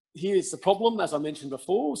here's the problem, as I mentioned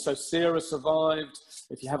before. So Sarah survived.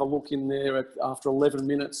 If you have a look in there, after 11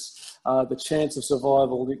 minutes, the chance of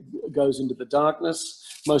survival goes into the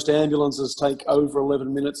darkness. Most ambulances take over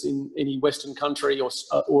 11 minutes in any Western country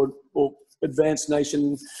or advanced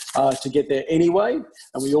nation to get there anyway.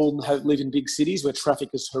 And we all live in big cities where traffic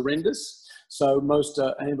is horrendous. So most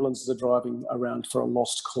ambulances are driving around for a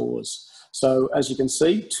lost cause. So as you can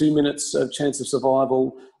see, 2 minutes of chance of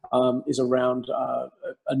survival is around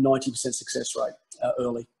a 90% success rate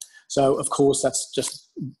early. So of course, that's just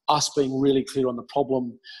us being really clear on the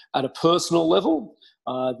problem at a personal level.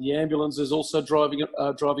 The ambulances also driving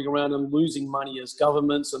around and losing money as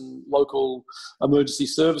governments and local emergency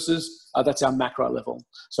services. That's our macro level.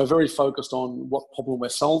 So very focused on what problem we're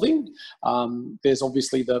solving. There's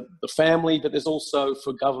obviously the family, but there's also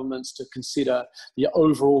for governments to consider the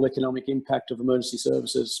overall economic impact of emergency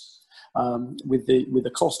services with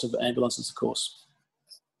the cost of ambulances, of course.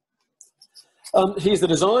 Here's the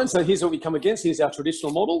design. So here's what we come against. Here's our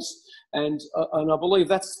traditional models. And I believe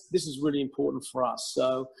this is really important for us.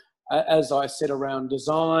 So as I said around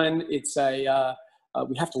design, it's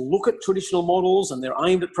we have to look at traditional models, and they're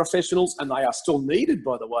aimed at professionals, and they are still needed,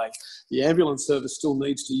 by the way. The ambulance service still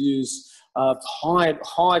needs to use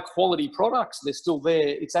high quality products. They're still there.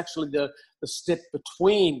 It's actually the step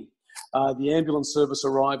between the ambulance service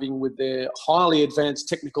arriving with their highly advanced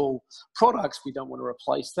technical products. We don't want to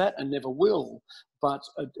replace that and never will, but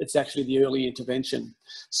it's actually the early intervention.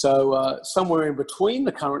 So somewhere in between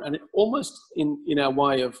the current and almost in our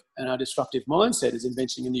way of, and our disruptive mindset is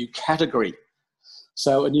inventing a new category.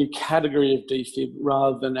 So a new category of defib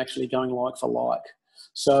rather than actually going like for like.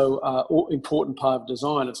 So important part of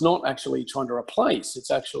design, it's not actually trying to replace,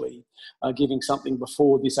 it's actually giving something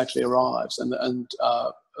before this actually arrives, and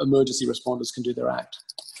emergency responders can do their act.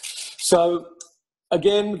 So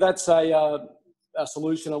again, that's a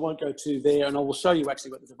solution. I won't go to there, and I will show you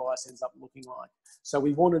actually what the device ends up looking like. So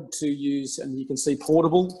we wanted to use, and you can see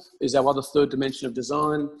portable is our other third dimension of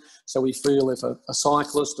design. So we feel if a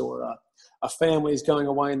cyclist or a family is going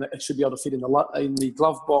away, and it should be able to fit in the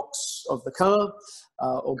glove box of the car,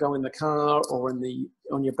 or go in the car, or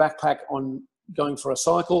on your backpack on going for a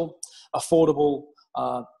cycle. Affordable,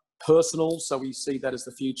 personal. So we see that as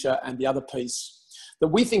the future. And the other piece that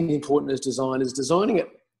we think is important as design is designing it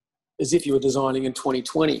as if you were designing in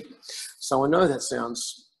 2020. So I know that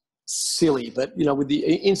sounds silly, but with the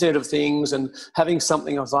Internet of Things and having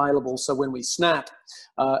something available, so when we snap,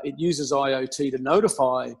 it uses IoT to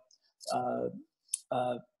notify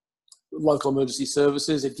local emergency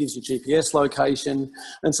services. It gives you GPS location,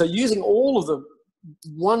 and so using all of the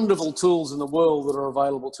wonderful tools in the world that are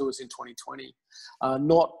available to us in 2020,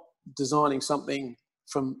 not designing something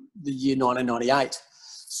from the year 1998.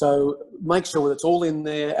 So make sure that it's all in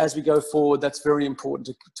there as we go forward. That's very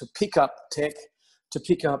important to pick up tech,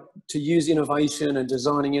 to use innovation and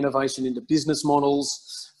designing innovation into business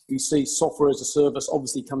models. We see software as a service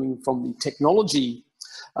obviously coming from the technology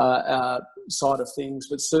side of things,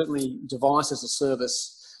 but certainly device as a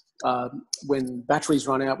service. When batteries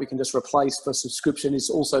run out, we can just replace for subscription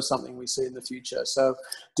is also something we see in the future. So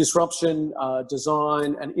disruption,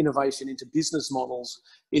 design and innovation into business models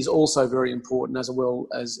is also very important, as well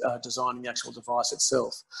as designing the actual device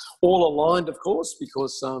itself. All aligned, of course,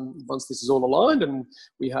 because once this is all aligned and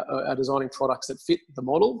we are designing products that fit the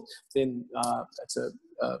model, then that's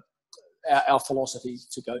our philosophy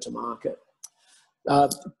to go to market.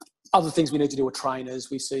 Other things we need to do with trainers,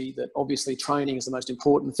 we see that obviously training is the most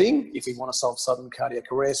important thing if we want to solve sudden cardiac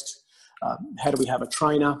arrest. How do we have a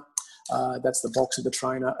trainer? That's the box of the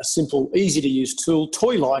trainer, a simple, easy to use tool,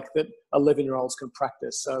 toy-like, that 11-year-olds can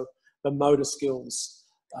practice. So the motor skills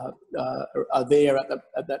are there at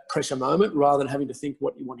that pressure moment rather than having to think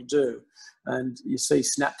what you want to do. And you see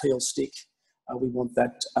snap, peel, stick. We want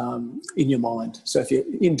that in your mind. So if you're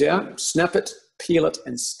in doubt, snap it, peel it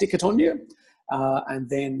and stick it on you. And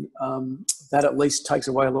then that at least takes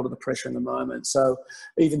away a lot of the pressure in the moment. So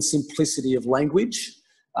even simplicity of language,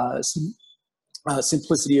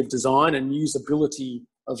 simplicity of design and usability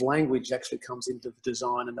of language actually comes into the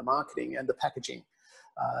design and the marketing and the packaging.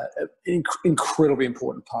 Incredibly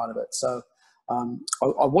important part of it. So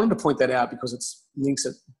I wanted to point that out because it links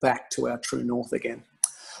it back to our true north again.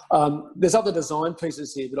 There's other design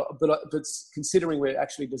pieces here, but considering we're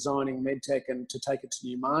actually designing medtech and to take it to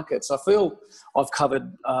new markets, I feel I've covered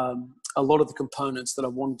a lot of the components that I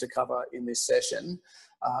wanted to cover in this session.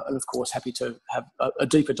 And of course, happy to have a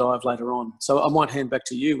deeper dive later on. So I might hand back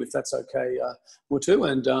to you if that's okay,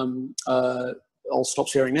 Mutu, and I'll stop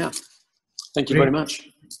sharing now. Thank you very much.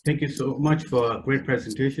 Thank you so much for a great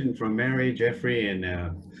presentation from Mary, Jeffrey, and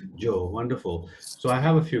Joe. Wonderful. So I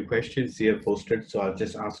have a few questions here posted, so I'll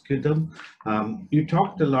just ask you them. You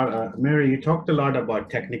talked a lot, Mary, you talked a lot about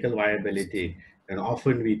technical viability, and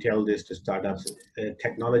often we tell this to startups,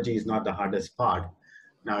 technology is not the hardest part.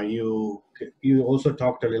 Now, you also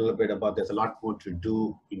talked a little bit about there's a lot more to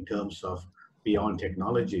do in terms of beyond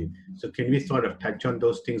technology. So can we sort of touch on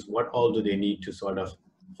those things? What all do they need to sort of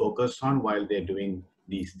focus on while they're doing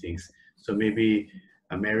these things? So maybe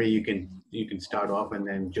Mary, you can start off, and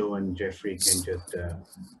then Joe and Jeffrey can just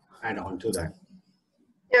add on to that.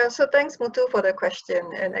 Yeah, so thanks Muthu for the question.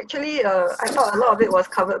 And actually, I thought a lot of it was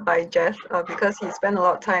covered by Jeff because he spent a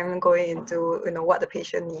lot of time going into what the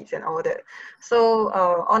patient needs and all that. So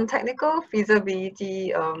on technical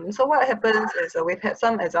feasibility, so what happens is we've had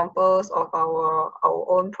some examples of our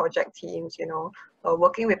own project teams,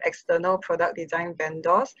 working with external product design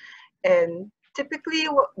vendors, and typically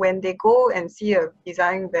when they go and see a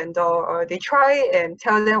design vendor, they try and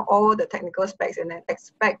tell them all the technical specs and then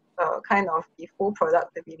expect kind of the full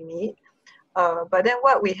product to be made. But then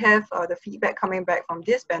what we have, the feedback coming back from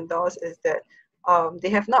these vendors is that they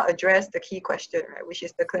have not addressed the key question, right, which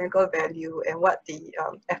is the clinical value and what the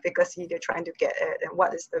efficacy they're trying to get at and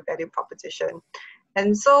what is the value proposition.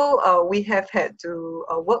 And so we have had to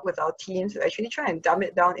work with our teams to actually try and dumb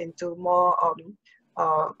it down into more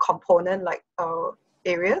component like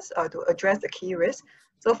areas to address the key risks.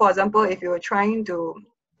 So for example, if you were trying to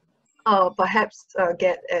perhaps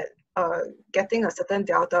get at getting a certain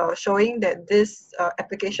delta showing that this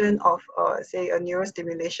application of say a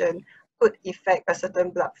neurostimulation could affect a certain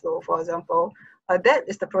blood flow, for example, that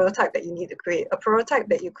is the prototype that you need to create. A prototype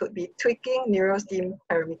that you could be tweaking neurostim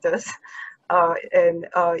parameters and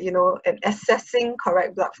assessing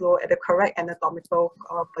correct blood flow at the correct anatomical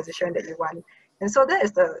position that you want. And so that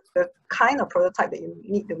is the kind of prototype that you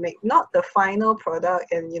need to make, not the final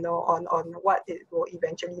product and on what it will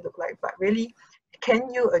eventually look like, but really,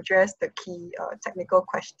 can you address the key technical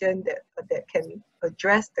question that can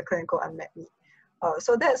address the clinical unmet need?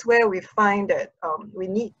 So that's where we find that we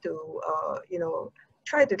need to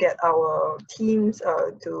try to get our teams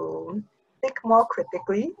to think more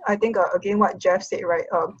critically. I think again what Jeff said, right?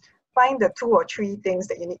 Find the 2 or 3 things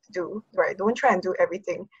that you need to do, right? Don't try and do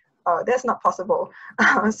everything. That's not possible.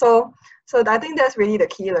 So I think that's really the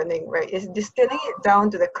key learning, right? Is distilling it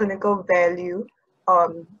down to the clinical value.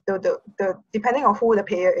 The depending on who the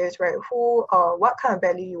payer is, right? What kind of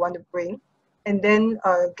value you want to bring, and then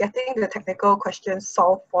getting the technical questions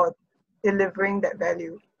solved for delivering that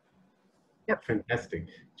value. Yep. Fantastic.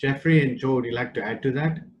 Jeffrey and Joe, would you like to add to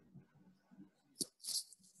that?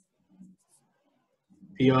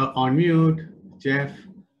 You're on mute, Jeff.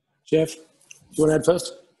 Jeff, do you want to add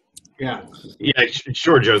first? Yeah. Yeah,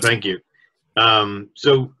 sure, Joe. Thank you.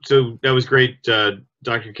 So that was great,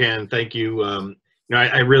 Dr. Can. Thank you.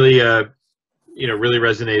 I really, really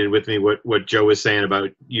resonated with me what Joe was saying about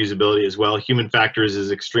usability as well. Human factors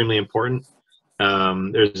is extremely important.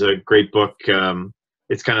 There's a great book.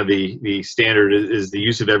 It's kind of the standard is the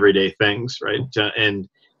use of everyday things, right?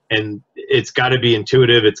 And it's got to be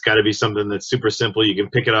intuitive. It's got to be something that's super simple. You can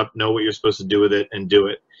pick it up, know what you're supposed to do with it, and do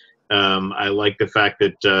it. I like the fact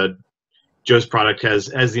that Joe's product has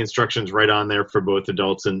the instructions right on there for both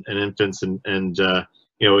adults and infants, and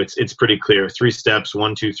it's pretty clear. 3 steps,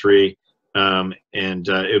 1, 2, 3, and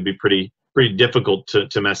it would be pretty difficult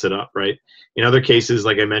to mess it up, right? In other cases,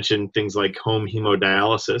 like I mentioned, things like home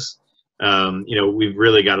hemodialysis, we've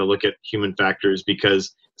really got to look at human factors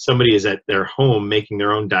because somebody is at their home making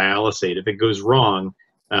their own dialysate. If it goes wrong,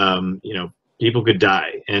 people could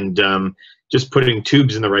die, and just putting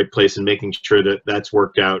tubes in the right place and making sure that that's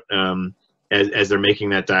worked out as they're making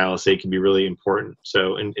that dialysate can be really important.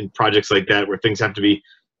 So in projects like that where things have to be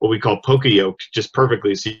what we call poka-yoked just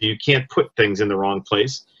perfectly, so you can't put things in the wrong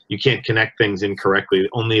place, you can't connect things incorrectly,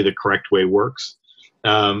 only the correct way works.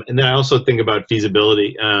 And then I also think about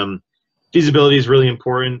feasibility. Feasibility is really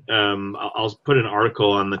important. I'll put an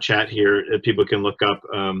article on the chat here that people can look up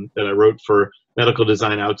that I wrote for medical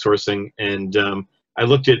design outsourcing, and I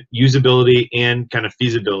looked at usability and kind of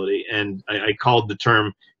feasibility, and I called the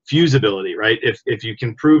term fusibility, right? If you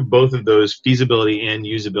can prove both of those, feasibility and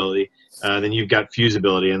usability, then you've got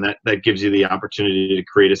fusibility, and that gives you the opportunity to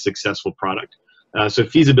create a successful product. So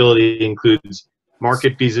feasibility includes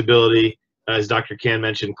market feasibility, as Dr. Can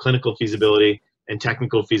mentioned, clinical feasibility, and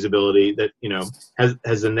technical feasibility that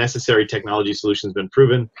has the necessary technology solutions been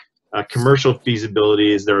proven. Commercial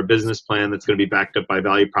feasibility, is there a business plan that's going to be backed up by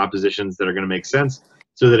value propositions that are going to make sense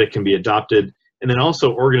so that it can be adopted? And then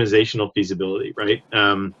also organizational feasibility, right?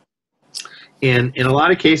 And in a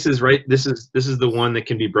lot of cases, right, this is the one that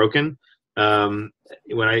can be broken. When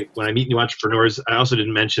I meet new entrepreneurs, I also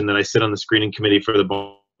didn't mention that I sit on the screening committee for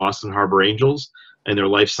the Boston Harbor Angels and their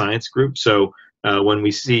life science group. So when we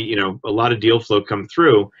see a lot of deal flow come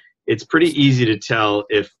through, it's pretty easy to tell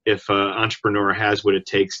if an entrepreneur has what it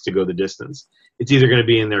takes to go the distance. It's either going to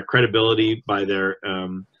be in their credibility, by their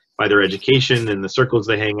education and the circles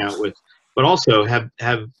they hang out with, but also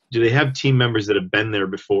do they have team members that have been there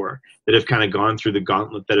before, that have kind of gone through the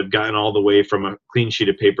gauntlet, that have gotten all the way from a clean sheet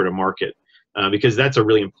of paper to market? Because that's a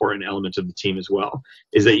really important element of the team as well,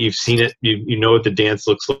 is that you've seen it, you know what the dance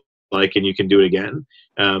looks like, and you can do it again.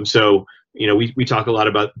 So, you know, we talk a lot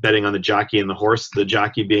about betting on the jockey and the horse, the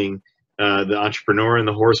jockey being the entrepreneur and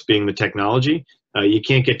the horse being the technology. You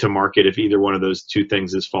can't get to market if either one of those two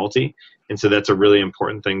things is faulty. And so that's a really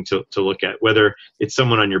important thing to look at, whether it's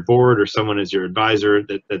someone on your board or someone as your advisor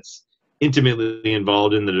that's intimately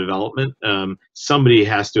involved in the development. Somebody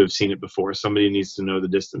has to have seen it before. Somebody needs to know the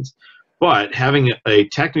distance. But having a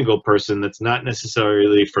technical person that's not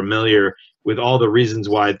necessarily familiar with all the reasons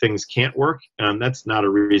why things can't work, that's not a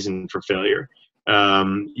reason for failure.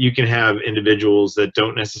 You can have individuals that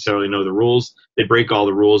don't necessarily know the rules. They break all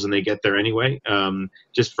the rules and they get there anyway,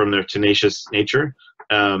 just from their tenacious nature.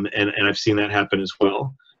 And I've seen that happen as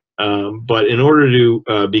well. But in order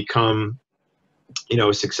to become, you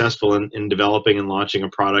know, successful in developing and launching a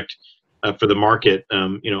product for the market,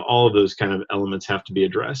 you know, all of those kind of elements have to be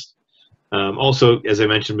addressed. Also, as I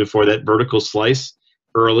mentioned before, that vertical slice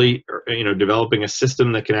early, you know, developing a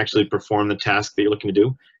system that can actually perform the task that you're looking to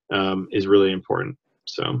do is really important.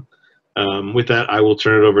 So with that, I will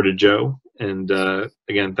turn it over to Joe. And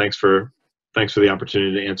again, thanks for the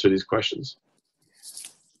opportunity to answer these questions.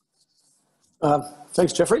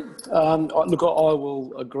 Thanks, Jeffrey. Look, I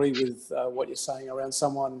will agree with what you're saying around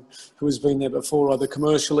someone who has been there before, either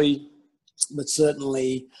commercially, but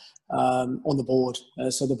certainly on the board.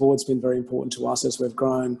 So the board's been very important to us as we've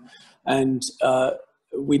grown. And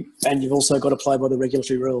you've also got to play by the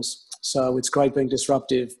regulatory rules. So it's great being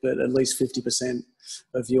disruptive, but at least 50%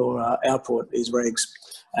 of your output is regs.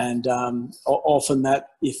 And often that,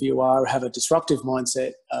 if you have a disruptive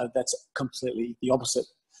mindset, that's completely the opposite,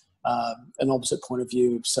 an opposite point of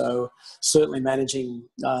view. So certainly managing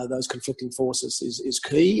those conflicting forces is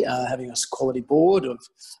key. Having a quality board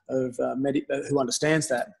who understands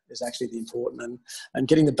that is actually the important, and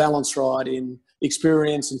getting the balance right in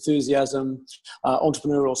experience, enthusiasm,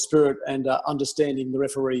 entrepreneurial spirit, and understanding the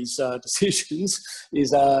referee's decisions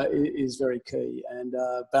is very key. And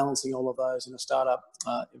balancing all of those in a startup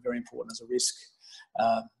is very important as a risk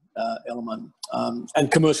element,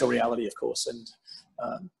 and commercial reality, of course.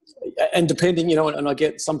 And depending, you know, and I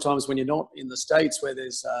get sometimes when you're not in the States where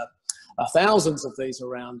there's thousands of these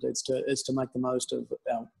around, it's to make the most of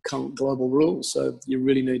our current global rules. So you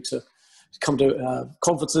really need to come to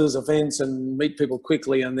conferences, events, and meet people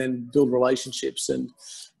quickly, and then build relationships. And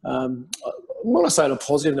when I say on a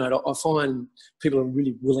positive note, I find people are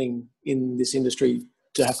really willing in this industry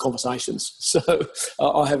to have conversations. So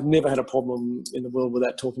I have never had a problem in the world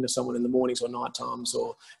without talking to someone in the mornings or night times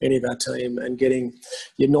or any of our team, and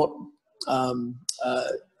you're not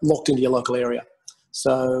locked into your local area.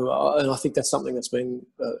 So, and I think that's something that's been,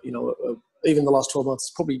 you know, even the last 12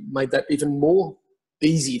 months probably made that even more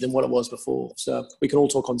easy than what it was before. So we can all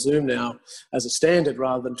talk on Zoom now as a standard,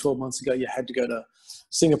 rather than 12 months ago you had to go to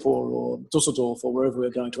Singapore or Dusseldorf or wherever we're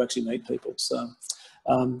going to actually meet people. So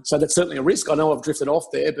so that's certainly a risk. I know I've drifted off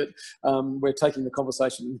there, but we're taking the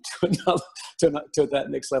conversation to that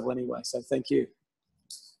next level anyway. So thank you.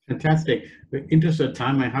 Fantastic. In interest of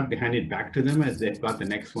time, I have to hand it back to them as they've got the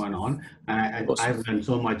next one on. I've learned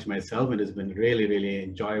so much myself, and it's been really, really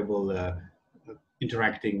enjoyable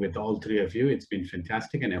interacting with all three of you. It's been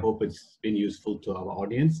fantastic, and I hope it's been useful to our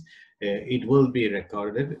audience. It will be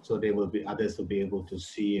recorded, so others will be able to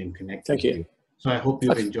see and connect. Thank you. So I hope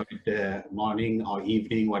you've enjoyed the morning or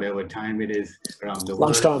evening, whatever time it is around the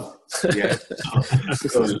world. Lunchtime. Yes.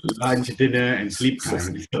 So lunch, dinner, and sleep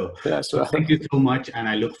time. So, That's right. Thank you so much, and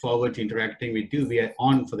I look forward to interacting with you. We are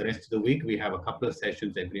on for the rest of the week. We have a couple of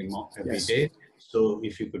sessions every day. So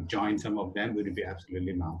if you could join some of them, it would be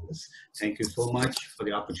absolutely marvelous. Thank you so much for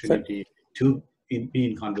the opportunity to be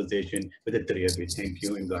in conversation with the three of you. Thank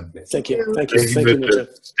you, and God bless. Thank you. Thank you. Thank you, Mitchell.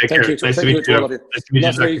 Thank you. Nice to meet you. All of you.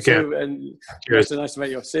 Nice to meet you, Dr. too, and nice to meet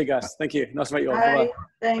you. See you guys. Thank you. Nice to meet you all. Bye. Bye-bye.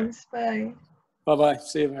 Thanks. Bye. Bye-bye.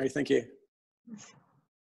 See you, Mary. Thank you.